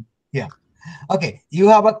came. Yeah. Okay. You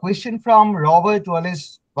have a question from Robert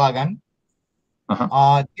Wallace Wagan.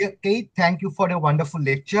 Kate, thank you for a wonderful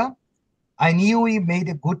lecture. I knew we made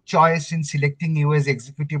a good choice in selecting you as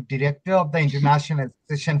Executive Director of the International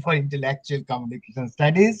Association for Intellectual Communication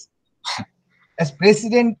Studies. As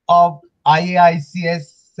President of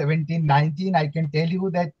IAICS 1719, I can tell you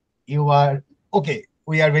that you are, okay,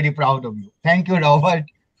 we are very proud of you. Thank you, Robert.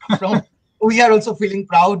 We are also feeling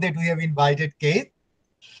proud that we have invited Keith.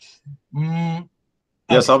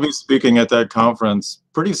 Yes, I'll be speaking at that conference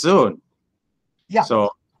pretty soon. Yeah. So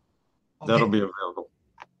that'll be available.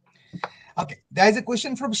 Okay, there is a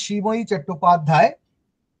question from Shimoy Chattopadhyay.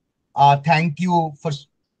 Thank you for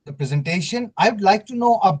the presentation. I would like to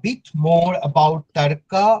know a bit more about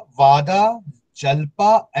Tarka, Vada,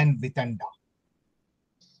 Jalpa, and Vitanda,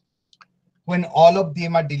 when all of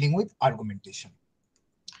them are dealing with argumentation.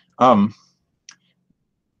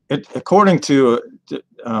 According to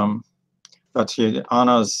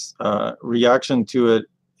Anna's reaction to it,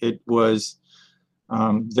 it was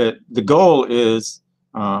that the goal is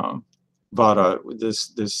Vada,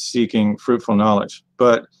 this seeking fruitful knowledge.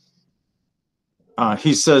 But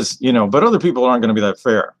he says, but other people aren't going to be that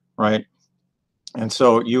fair, right? And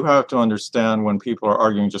so you have to understand when people are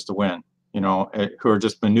arguing just to win, who are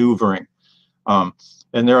just maneuvering.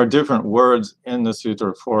 And there are different words in the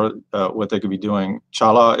sutra for what they could be doing.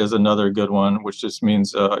 Chala is another good one, which just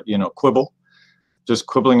means, quibble, just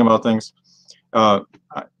quibbling about things.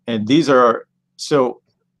 And these are, so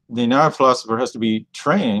the Nyaya philosopher has to be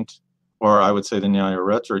trained, or I would say the Nyaya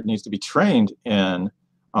rhetoric needs to be trained in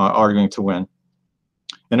arguing to win.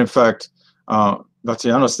 And in fact,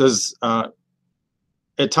 Vatiano says,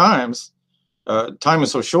 at times, time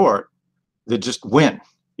is so short that just win,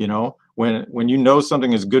 when you know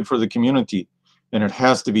something is good for the community and it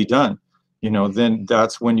has to be done, then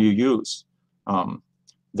that's when you use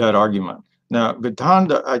that argument. Now,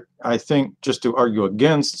 Vedanta, I think, just to argue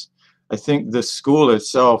against, I think the school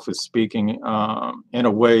itself is speaking in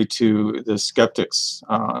a way to the skeptics,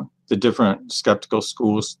 the different skeptical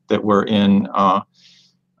schools that were in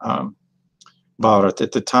Bharat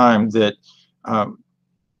at the time, that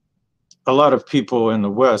a lot of people in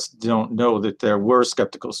the West don't know that there were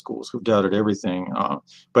skeptical schools who doubted everything.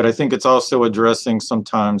 But I think it's also addressing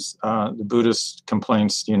sometimes the Buddhist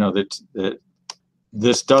complaints, that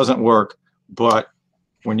this doesn't work, but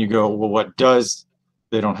when you go, well, what does,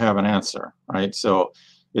 they don't have an answer, right? So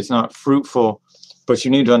it's not fruitful, but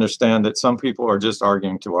you need to understand that some people are just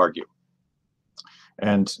arguing to argue.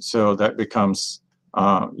 And so that becomes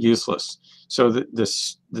useless. So the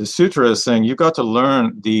sutra is saying you've got to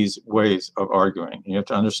learn these ways of arguing. You have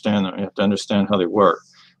to understand them. You have to understand how they work.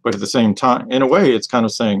 But at the same time, in a way, it's kind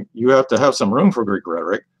of saying you have to have some room for Greek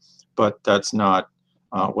rhetoric, but that's not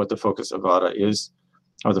what the focus of Vada is,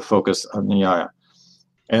 or the focus of Nyaya.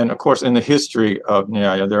 And of course, in the history of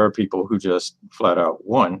Nyaya, there are people who just flat out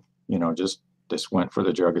won, just went for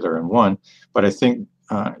the jugular and won. But I think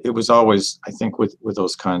it was always, I think, with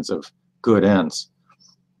those kinds of good ends.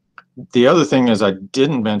 the other thing is I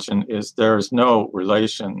didn't mention is there is no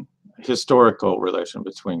historical relation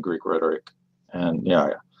between Greek rhetoric and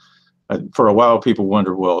Nyaya. For a while, people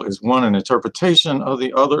wondered, well, is one an interpretation of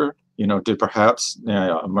the other? You know, did perhaps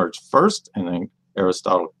Nyaya emerge first and then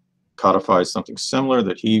Aristotle codified something similar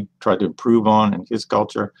that he tried to improve on in his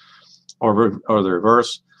culture, or the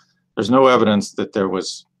reverse? There's no evidence that there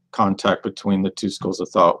was contact between the two schools of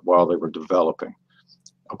thought while they were developing.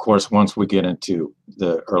 Of course, once we get into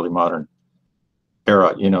the early modern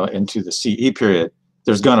era, you know, into the CE period,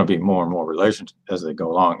 there's going to be more and more relations as they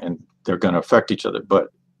go along, and they're going to affect each other. But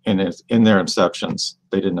in their inceptions,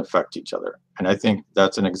 they didn't affect each other. And I think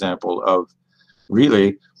that's an example of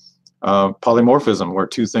really polymorphism, where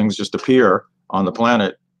two things just appear on the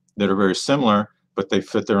planet that are very similar, but they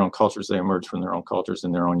fit their own cultures. They emerge from their own cultures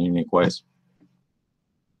in their own unique ways.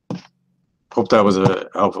 Hope that was a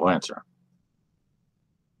helpful answer.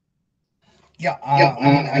 Yeah,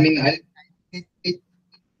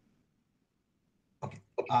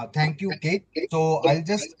 thank you, Kate. So I'll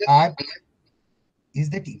just add, is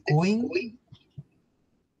that echoing?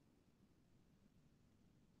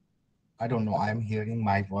 I don't know, I'm hearing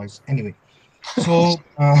my voice. Anyway, so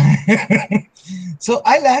so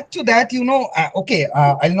I'll add to that, you know,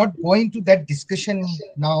 I'll not go into that discussion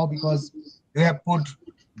now, because you have put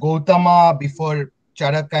Gautama before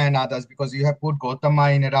Charaka and others, because you have put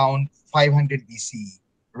Gautama in around 500 BCE,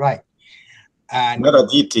 right? And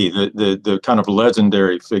Megaditi, the kind of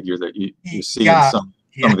legendary figure that you see in some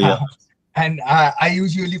of the others. And I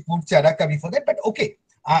usually put Charaka before that, but okay.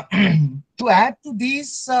 To add to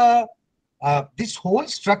these, this whole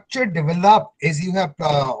structure developed, as you have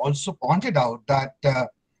also pointed out, that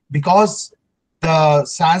because the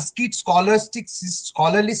Sanskrit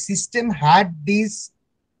scholarly system had this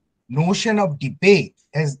notion of debate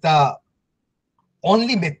as the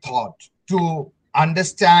only method to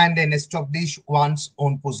understand and establish one's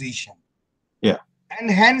own position. Yeah. And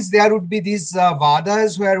hence there would be these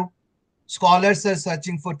vadas where scholars are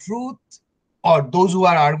searching for truth, or those who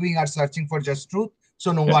are arguing are searching for just truth,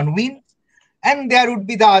 so no one wins. And there would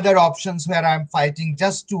be the other options where I'm fighting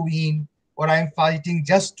just to win, or I'm fighting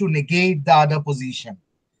just to negate the other position.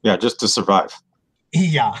 Yeah, just to survive.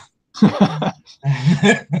 Yeah.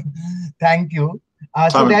 Thank you.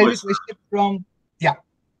 So there is a question from, yeah.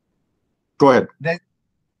 Go ahead. There's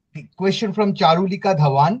a question from Charulika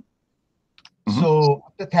Dhawan. So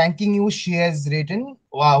after thanking you, she has written,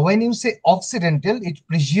 when you say Occidental, it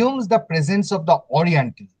presumes the presence of the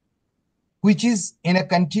Oriental, which is in a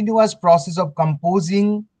continuous process of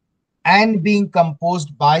composing and being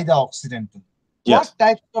composed by the Occidental. Yes. What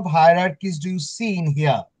types of hierarchies do you see in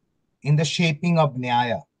here in the shaping of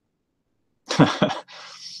Nyaya?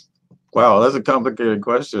 Wow, that's a complicated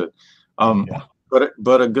question,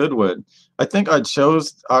 but a good one. I think I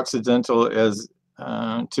chose Occidental as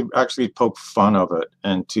to actually poke fun of it,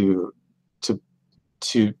 and to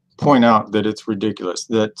point out that it's ridiculous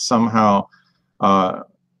that somehow a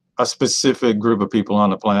specific group of people on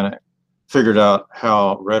the planet figured out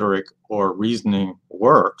how rhetoric or reasoning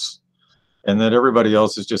works, and that everybody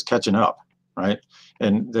else is just catching up, right?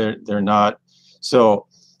 And they're not. So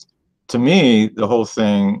to me, the whole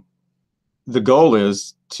thing, the goal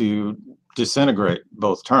is to disintegrate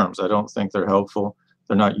both terms. I don't think they're helpful.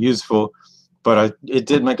 They're not useful, but it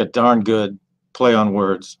did make a darn good play on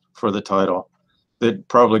words for the title that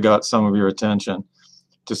probably got some of your attention,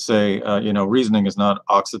 to say, you know, reasoning is not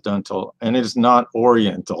Occidental and it is not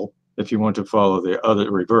Oriental, if you want to follow the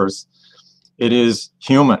other reverse. It is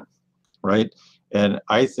human, right? And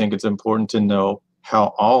I think it's important to know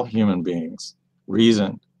how all human beings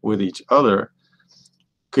reason with each other,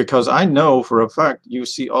 because I know for a fact you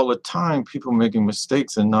see all the time people making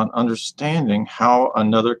mistakes and not understanding how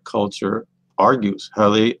another culture argues, how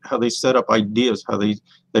they set up ideas, how they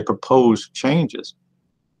propose changes.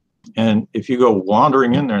 And if you go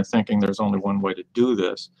wandering in there thinking there's only one way to do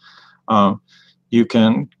this, you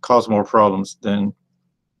can cause more problems than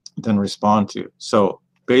respond to. So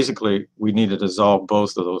basically, we need to dissolve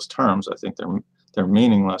both of those terms. I think they're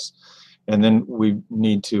meaningless. And then we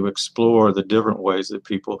need to explore the different ways that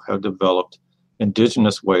people have developed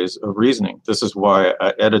indigenous ways of reasoning. This is why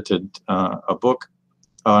I edited a book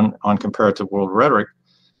on comparative world rhetoric,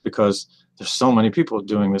 because there's so many people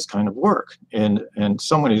doing this kind of work in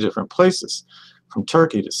so many different places, from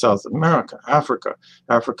Turkey to South America, Africa,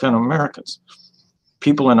 African Americans,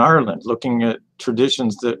 people in Ireland looking at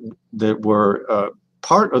traditions that were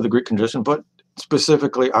part of the Greek tradition, but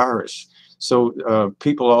specifically Irish. So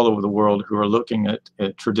people all over the world who are looking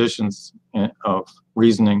at traditions of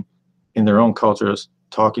reasoning in their own cultures,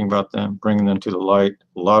 talking about them, bringing them to the light.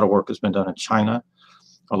 A lot of work has been done in China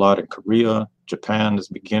a lot in Korea, Japan is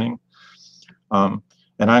beginning. And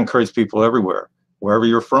I encourage people everywhere, wherever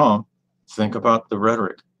you're from, think about the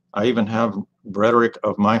rhetoric. I even have rhetoric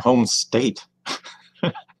of my home state.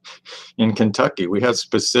 In Kentucky, we have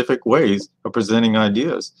specific ways of presenting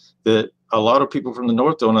ideas that a lot of people from the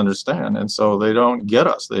North don't understand. And so they don't get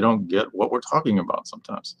us. They don't get what we're talking about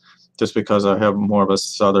sometimes, just because I have more of a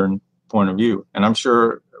Southern point of view. And I'm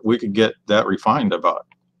sure we could get that refined about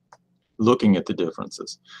looking at the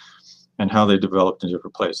differences and how they developed in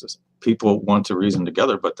different places. People want to reason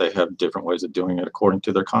together, but they have different ways of doing it according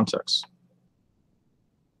to their context.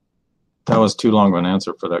 That was too long of an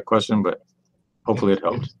answer for that question, but hopefully it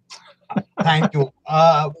helped. Thank you.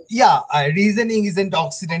 Yeah, reasoning isn't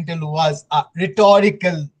Occidental, was a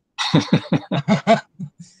rhetorical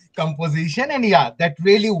composition. And yeah, that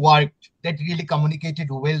really worked. That really communicated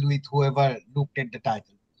well with whoever looked at the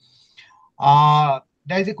title.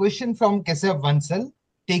 There is a question from Kesav Vansal.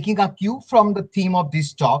 Taking a cue from the theme of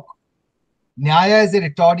this talk, Nyaya as a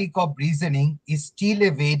rhetoric of reasoning is still a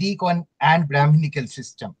Vedic and Brahminical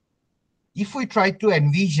system. If we try to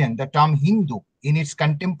envision the term Hindu in its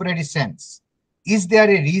contemporary sense, is there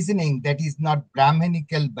a reasoning that is not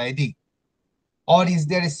Brahminical Vedic? Or is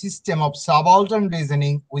there a system of subaltern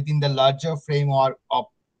reasoning within the larger framework of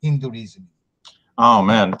Hindu reasoning? Oh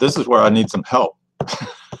man, this is where I need some help.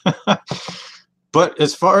 But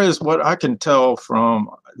as far as what I can tell from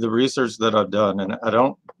the research that I've done, and I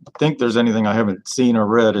don't think there's anything I haven't seen or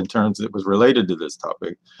read in terms that was related to this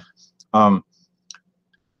topic, I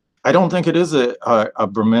don't think it is a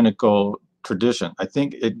Brahminical tradition. I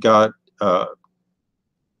think it got the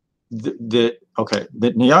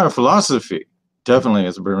Nyaya philosophy definitely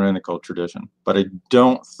is a Brahminical tradition, but I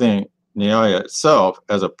don't think Nyaya itself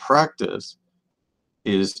as a practice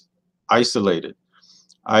is isolated.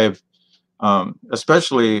 I've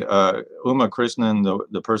especially Uma Krishnan,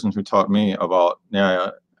 the person who taught me about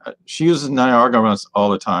Nyaya, she uses Nyaya arguments all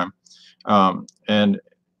the time. And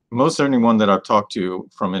most anyone that I've talked to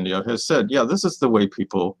from India has said, yeah, this is the way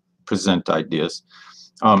people present ideas.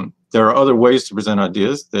 There are other ways to present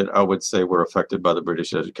ideas that I would say were affected by the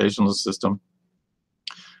British educational system.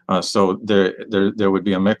 So there would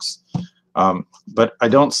be a mix. But I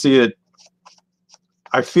don't see it.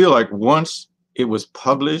 I feel like once it was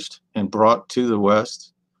published and brought to the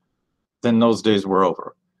West, then those days were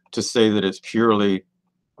over. To say that it's purely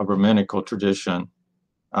a Brahminical tradition,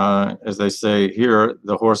 as they say here,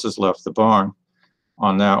 the horse has left the barn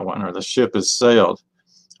on that one, or the ship has sailed.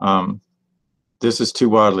 This is too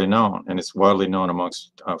widely known, and it's widely known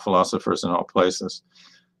amongst philosophers in all places.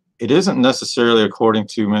 It isn't necessarily according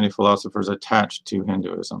to many philosophers attached to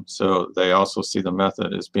Hinduism. So they also see the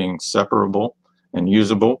method as being separable and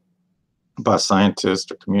usable by scientists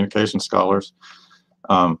or communication scholars.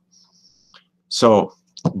 But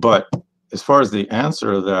as far as the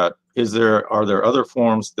answer to that, are there other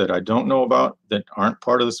forms that I don't know about that aren't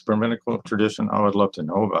part of this Brahminical tradition? I would love to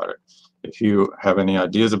know about it. If you have any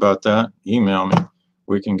ideas about that, email me.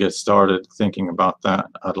 We can get started thinking about that.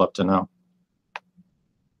 I'd love to know.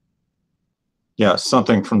 Yeah,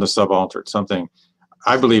 something from the subaltern, something.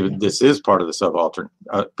 I believe this is part of the subaltern,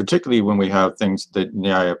 particularly when we have things that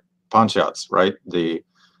Nyaya Panchayats, right? The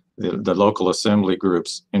local assembly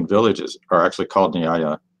groups in villages are actually called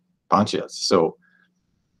Nyaya Panchayats. So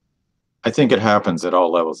I think it happens at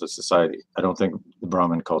all levels of society. I don't think the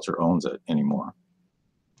Brahmin culture owns it anymore.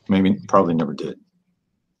 Probably never did.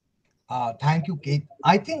 Thank you, Keith.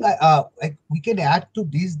 I think we can add to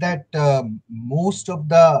this that most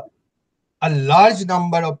of a large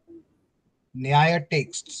number of Nyaya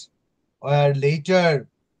texts were later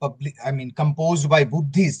composed by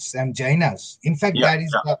Buddhists and Jainas. In fact,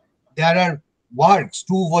 there are works,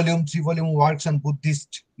 2-volume, 3-volume works on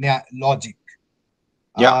Buddhist logic.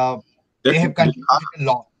 Yeah, they have contributed a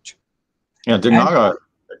lot. Yeah, Dignaga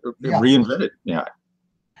reinvented. Yeah.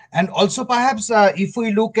 And also perhaps if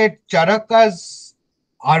we look at Charaka's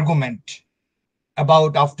argument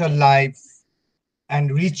about afterlife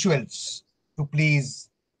and rituals to please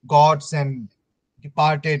gods and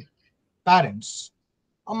departed parents,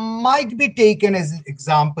 might be taken as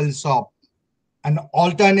examples of an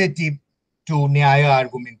alternative to Nyaya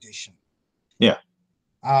argumentation. Yeah.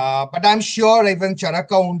 But I'm sure even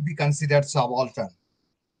Charaka won't be considered subaltern,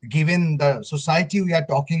 given the society we are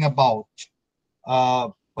talking about,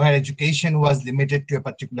 where education was limited to a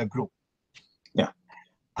particular group. Yeah.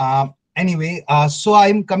 Anyway, so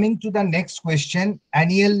I'm coming to the next question.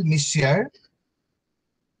 Aniel Missier.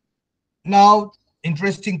 Now,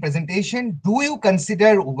 interesting presentation. Do you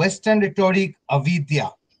consider Western rhetoric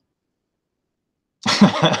avidya?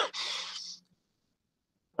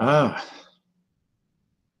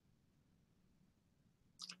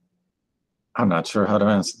 I'm not sure how to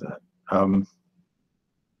answer that.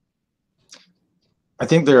 I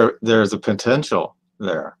think there's a potential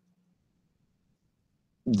there.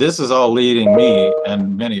 This is all leading me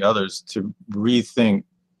and many others to rethink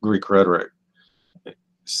Greek rhetoric.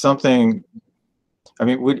 Something, I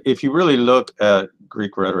mean, if you really look at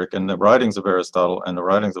Greek rhetoric and the writings of Aristotle and the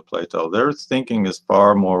writings of Plato, their thinking is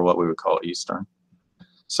far more what we would call Eastern.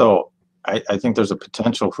 So I think there's a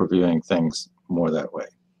potential for viewing things more that way.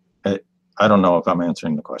 I don't know if I'm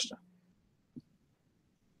answering the question.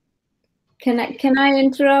 Can I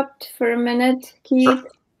interrupt for a minute, Keith? Sure.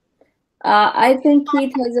 I think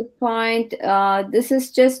Keith has a point. This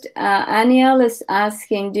is just, Aniel is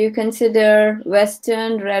asking, do you consider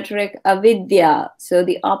Western rhetoric avidya? So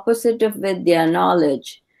the opposite of vidya,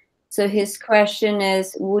 knowledge. So his question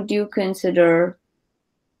is, would you consider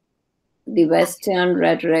the Western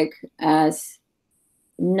rhetoric as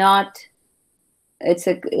not, it's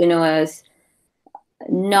a, as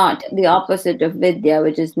not the opposite of vidya,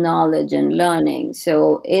 which is knowledge and learning.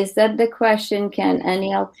 So is that the question? Can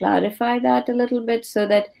Aniel clarify that a little bit so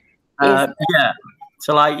that? Yeah.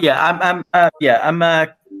 So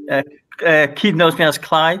Keith knows me as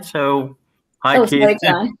Clyde. So hi, Keith.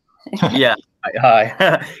 Sorry, Yeah.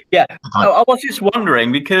 Hi. Yeah. I was just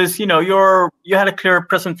wondering because you had a clear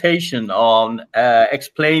presentation on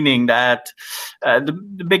explaining that the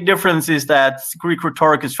big difference is that Greek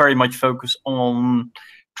rhetoric is very much focused on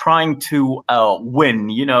trying to win.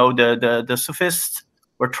 The sophists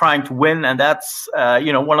were trying to win, and that's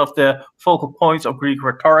one of the focal points of Greek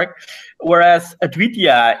rhetoric. Whereas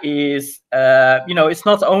Advitya is it's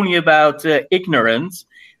not only about ignorance.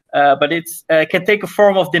 But it can take a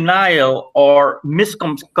form of denial or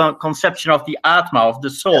misconception of the Atma, of the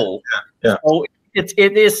soul. Yeah. So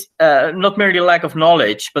it is not merely lack of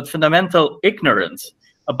knowledge, but fundamental ignorance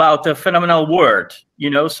about the phenomenal world.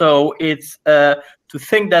 So it's to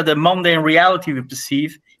think that the mundane reality we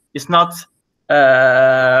perceive is not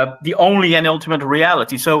the only and ultimate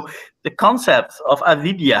reality. So the concept of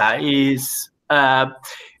avidya is,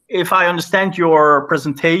 if I understand your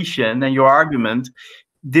presentation and your argument,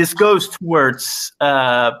 this goes towards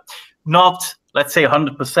not, let's say,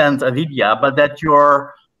 100% avidya, but that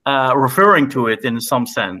you're referring to it in some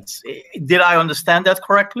sense. Did I understand that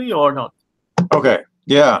correctly or not? Okay.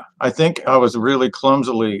 Yeah, I think I was really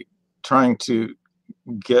clumsily trying to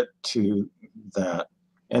get to that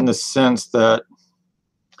in the sense that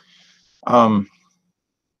I'm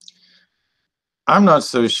not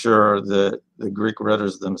so sure that the Greek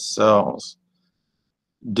writers themselves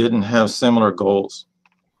didn't have similar goals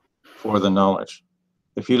for the knowledge.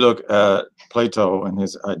 If you look at Plato and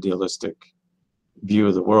his idealistic view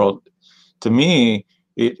of the world, to me,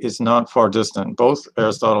 it is not far distant. Both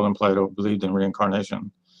Aristotle and Plato believed in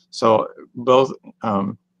reincarnation. So both,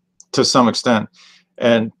 to some extent.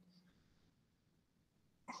 And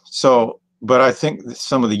so, but I think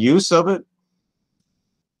some of the use of it,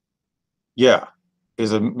 yeah,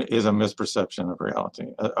 is a misperception of reality,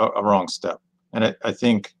 a wrong step. And I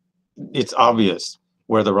think it's obvious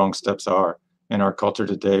where the wrong steps are in our culture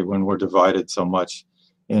today when we're divided so much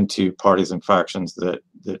into parties and factions that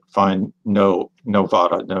find no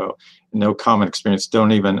vada, no common experience,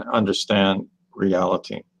 don't even understand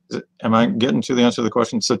reality. Am I getting to the answer to the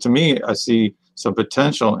question? So to me, I see some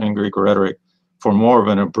potential in Greek rhetoric for more of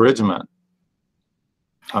an abridgment.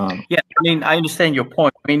 Yeah, I mean, I understand your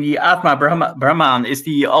point. I mean, the Atma Brahman is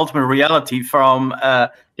the ultimate reality from a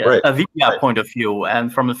Vidya point of view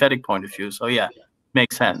and from the Vedic point of view. So yeah,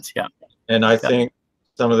 makes sense. Yeah. And I think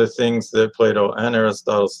some of the things that Plato and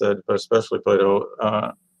Aristotle said, but especially Plato,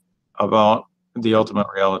 about the ultimate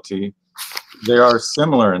reality, they are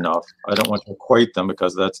similar enough. I don't want to equate them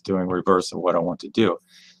because that's doing reverse of what I want to do.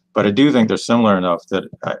 But I do think they're similar enough that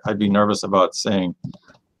I'd be nervous about saying,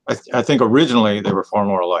 I think originally they were far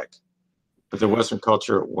more alike, but the Western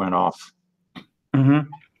culture went off in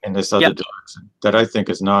this other direction that I think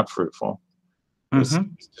is not fruitful. It's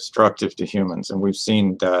destructive to humans. And we've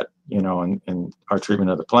seen that, you know, in our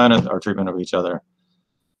treatment of the planet, our treatment of each other.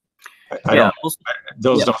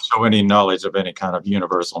 Those don't show any knowledge of any kind of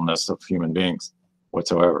universalness of human beings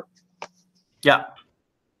whatsoever. Yeah.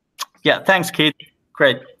 Yeah. Thanks, Keith.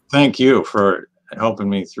 Great. Thank you for helping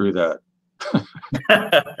me through that.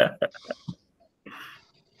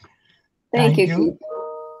 Thank you, Keith.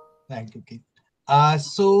 Thank you, Keith.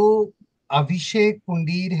 So Abhishek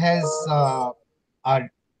Pundir has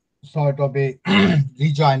sort of a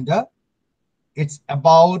rejoinder. It's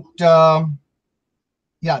about the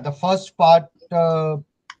first part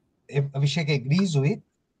Abhishek agrees with,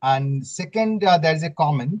 and second there is a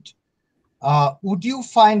comment. Would you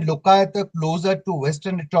find Lokayata closer to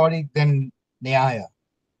Western rhetoric than Nyaya?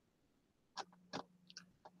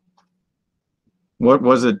 What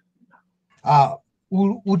was it?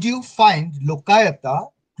 Would you find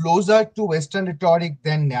Lokayata closer to Western rhetoric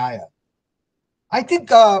than Nyaya? I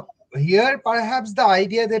think here perhaps the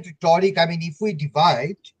idea that rhetoric, I mean, if we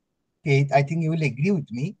divide, Kate, I think you will agree with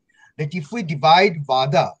me, that if we divide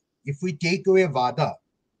Vada, if we take away Vada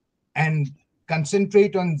and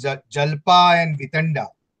concentrate on Jalpa and Vitanda,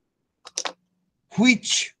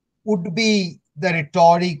 which would be the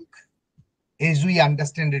rhetoric as we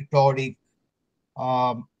understand rhetoric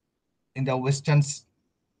in the Western,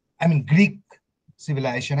 I mean, Greek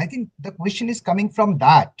civilization? I think the question is coming from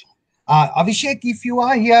that. Abhishek, if you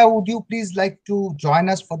are here, would you please like to join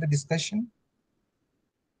us for the discussion?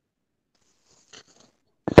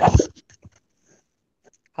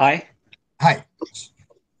 Hi. Hi.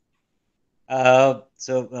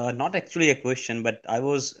 Not actually a question, but I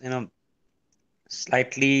was,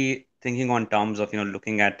 slightly thinking on terms of,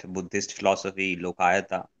 looking at Buddhist philosophy,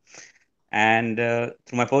 Lokayata. And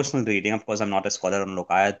through my personal reading, of course, I'm not a scholar on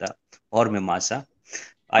Lokayata or Mimamsa.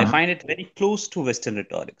 I find it very close to Western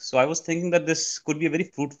rhetoric. So I was thinking that this could be a very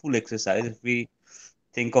fruitful exercise if we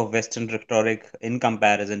think of Western rhetoric in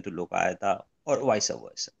comparison to Lokayata or vice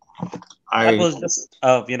versa. That was just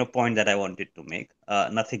a point that I wanted to make.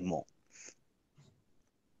 Nothing more.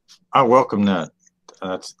 I welcome that.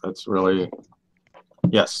 That's really,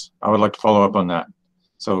 yes, I would like to follow up on that.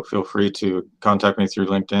 So feel free to contact me through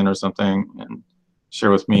LinkedIn or something and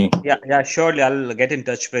share with me. Yeah, surely I'll get in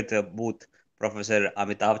touch with both Professor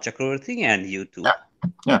Amitava Chakraborty and you too.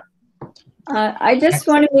 Yeah. I just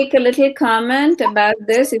want to make a little comment about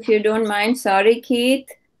this, if you don't mind. Sorry, Keith.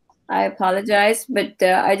 I apologize, but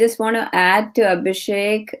I just want to add to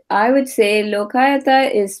Abhishek. I would say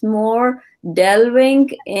Lokayata is more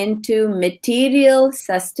delving into material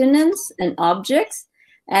sustenance and objects,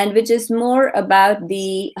 and which is more about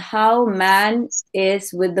how man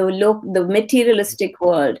is with the materialistic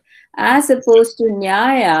world, as opposed to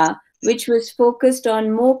Nyaya, which was focused on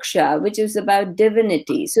moksha, which is about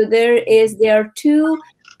divinity. So there are two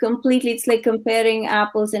completely, it's like comparing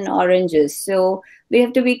apples and oranges. So we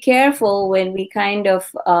have to be careful when we kind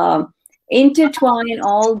of intertwine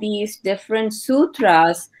all these different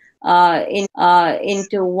sutras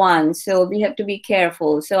into one. So we have to be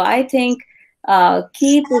careful. So I think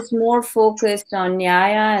Keith is more focused on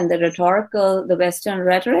Nyaya and the Western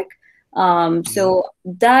rhetoric. So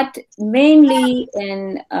that mainly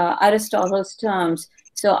in Aristotle's terms.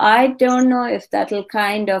 So I don't know if that'll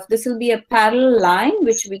this will be a parallel line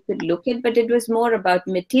which we could look at, but it was more about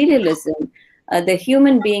materialism, the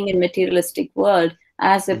human being in materialistic world,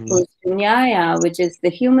 as opposed to Nyaya, which is the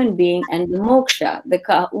human being, and the moksha,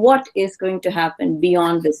 what is going to happen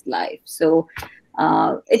beyond this life. So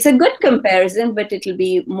it's a good comparison, but it'll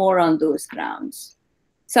be more on those grounds.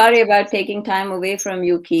 Sorry about taking time away from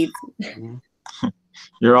you, Keith.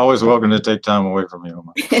 You're always welcome to take time away from me,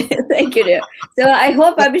 Uma. Thank you, dear. So I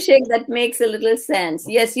hope, Abhishek, that makes a little sense.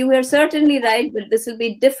 Yes, you were certainly right, but this will be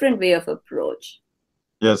a different way of approach.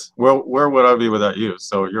 Yes. Well, where would I be without you?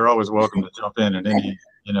 So you're always welcome to jump in and any,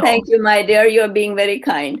 Thank you, my dear. You're being very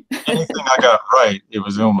kind. Anything I got right, it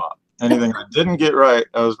was Uma. Anything I didn't get right,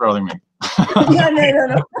 that was probably me.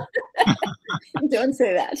 No. Don't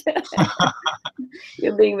say that.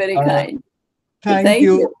 You're being very kind. Thank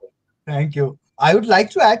you. Thank you. I would like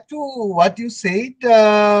to add to what you said,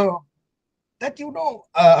 that,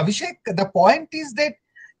 Abhishek, the point is that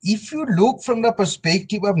if you look from the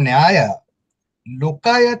perspective of Nyaya,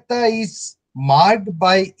 Lokayata is marked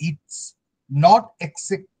by its not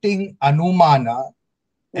accepting Anumana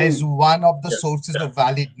as one of the sources of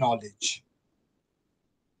valid knowledge.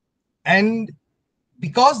 And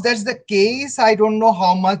because that's the case, I don't know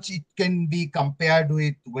how much it can be compared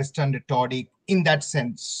with Western rhetoric in that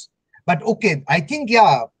sense. But okay, I think,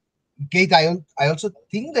 yeah, Kate, I also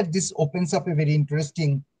think that this opens up a very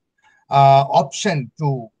interesting option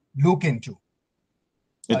to look into.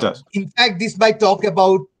 It does. In fact, this might talk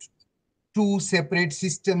about two separate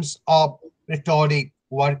systems of rhetoric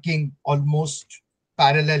working almost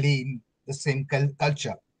parallelly in the same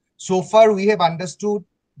culture. So far, we have understood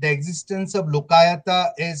the existence of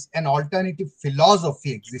Lokayata as an alternative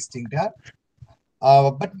philosophy existing there.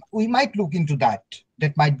 But we might look into that.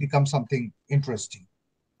 That might become something interesting.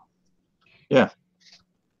 Yeah.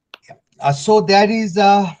 So there is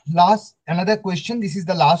another question. This is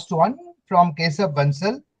the last one from Kesav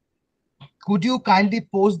Bansal. Could you kindly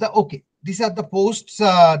post okay, these are the posts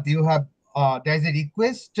you have. There's a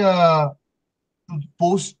request to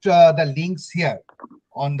post the links here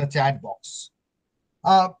on the chat box.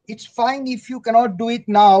 It's fine if you cannot do it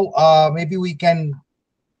now. Maybe we can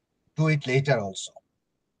do it later also.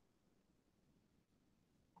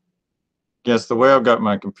 Yes, the way I've got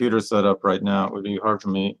my computer set up right now, it would be hard for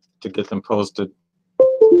me to get them posted.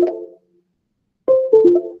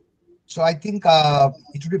 So I think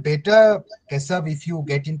it would be better, Kesav, if you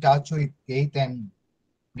get in touch with Keith and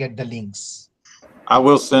get the links. I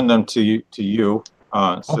will send them to you so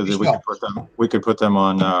Okay, that sure. we could put them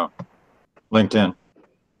on LinkedIn.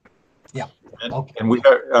 Yeah. And, Okay. and we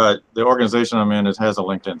have, the organization I'm in, it has a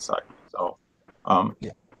LinkedIn site. So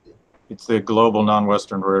Yeah. it's the Global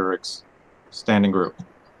Non-Western Rhetorics Standing Group.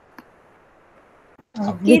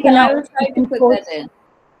 Keith, I will try to put that in.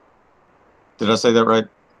 Did I say that right?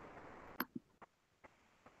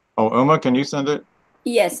 Oh, Uma, can you send it?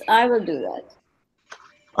 Yes, I will do that.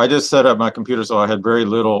 I just set up my computer so I had very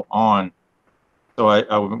little on, so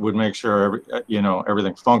I would make sure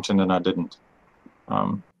everything functioned and I didn't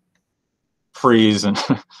freeze and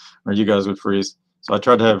or you guys would freeze. So I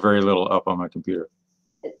tried to have very little up on my computer.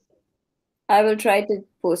 I will try to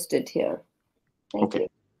post it here. Thank you.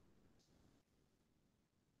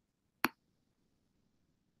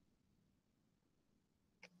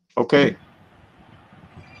 Okay.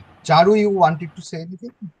 Charu, you wanted to say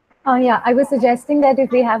anything? Yeah, I was suggesting that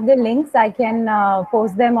if we have the links, I can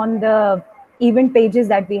post them on the event pages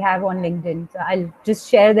that we have on LinkedIn. So I'll just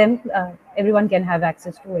share them. Everyone can have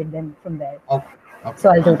access to it then from there. Okay. Okay.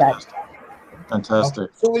 So I'll do that. Fantastic.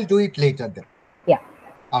 Okay. So we'll do it later then. Yeah.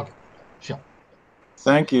 Okay. Sure.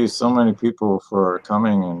 Thank you so many people for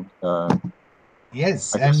coming and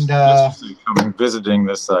yes, and coming visiting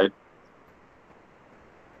this site.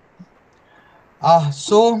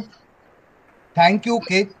 So thank you,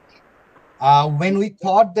 Keith. When we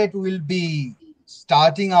thought that we'll be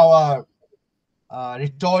starting our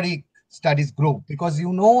rhetoric studies group, because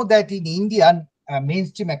you know that in Indian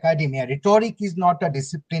mainstream academia, rhetoric is not a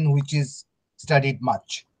discipline which is studied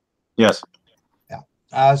much. Yes.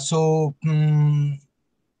 Yeah. So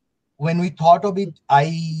when we thought of it,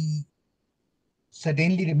 I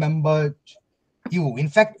suddenly remembered you. In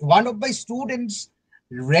fact, one of my students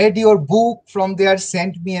read your book from there,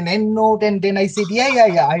 sent me an end note, and then I said,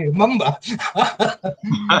 yeah, I remember.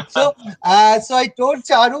 So I told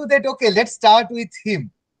Charu that, okay, let's start with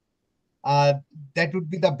him. That would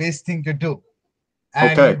be the best thing to do.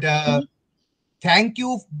 And okay. Thank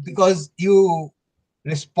you, because you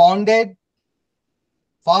responded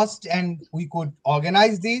fast and we could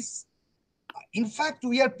organize this. In fact,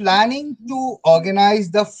 we are planning to organize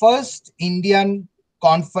the first Indian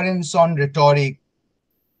conference on rhetoric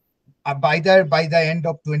by the end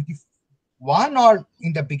of 21 or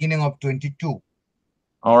in the beginning of 22.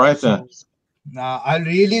 All right, then. I'll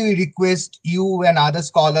really request you and other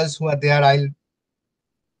scholars who are there, I'll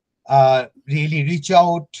really reach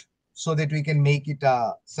out so that we can make it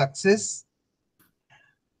a success.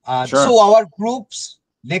 Sure. So our group's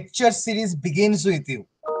lecture series begins with you.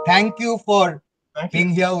 Thank you for being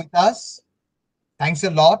here with us. Thanks a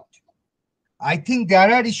lot. I think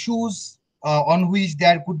there are issues on which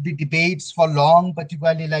there could be debates for long,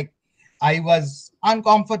 particularly like I was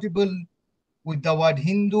uncomfortable with the word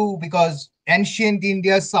Hindu because ancient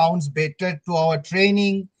India sounds better to our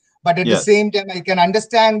training. But at the same time, I can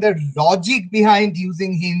understand the logic behind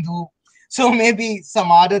using Hindu. So maybe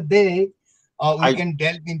some other day we can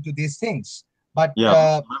delve into these things. But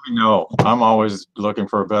yeah, let me know. I'm always looking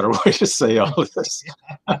for a better way to say all of this.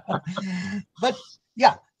 But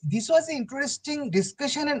yeah, this was an interesting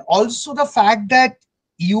discussion, and also the fact that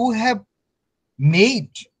you have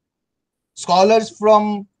made scholars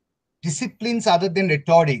from disciplines other than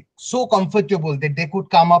rhetoric so comfortable that they could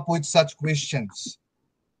come up with such questions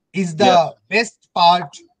is the best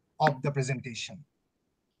part of the presentation.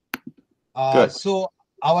 So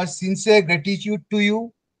our sincere gratitude to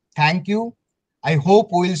you. Thank you. I hope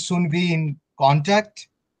we'll soon be in contact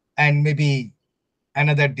and maybe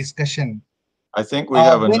another discussion. I think we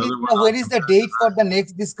have another one. When is the date for the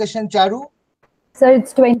next discussion, Charu? Sir,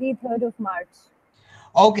 it's 23rd of March.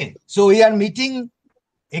 Okay, so we are meeting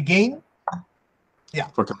again. Yeah,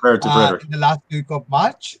 for comparative rhetoric in the last week of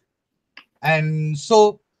March. And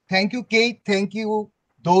so thank you, Kate. Thank you,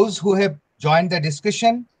 those who have joined the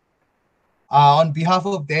discussion. On behalf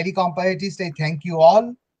of Delhi Comparatists, I thank you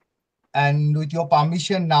all. And with your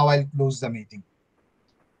permission, now I'll close the meeting.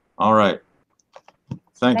 All right.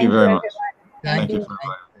 Thank you very much. Thank you.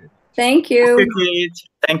 Thank you, Keith.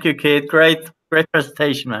 Thank you, Keith. Great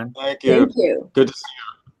presentation, man. Thank you. Thank you. Good to see you.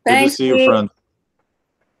 Good to see you, friend.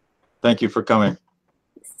 Thank you for coming.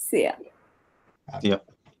 See ya. Yeah.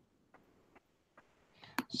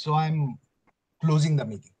 So I'm closing the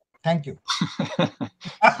meeting. Thank you.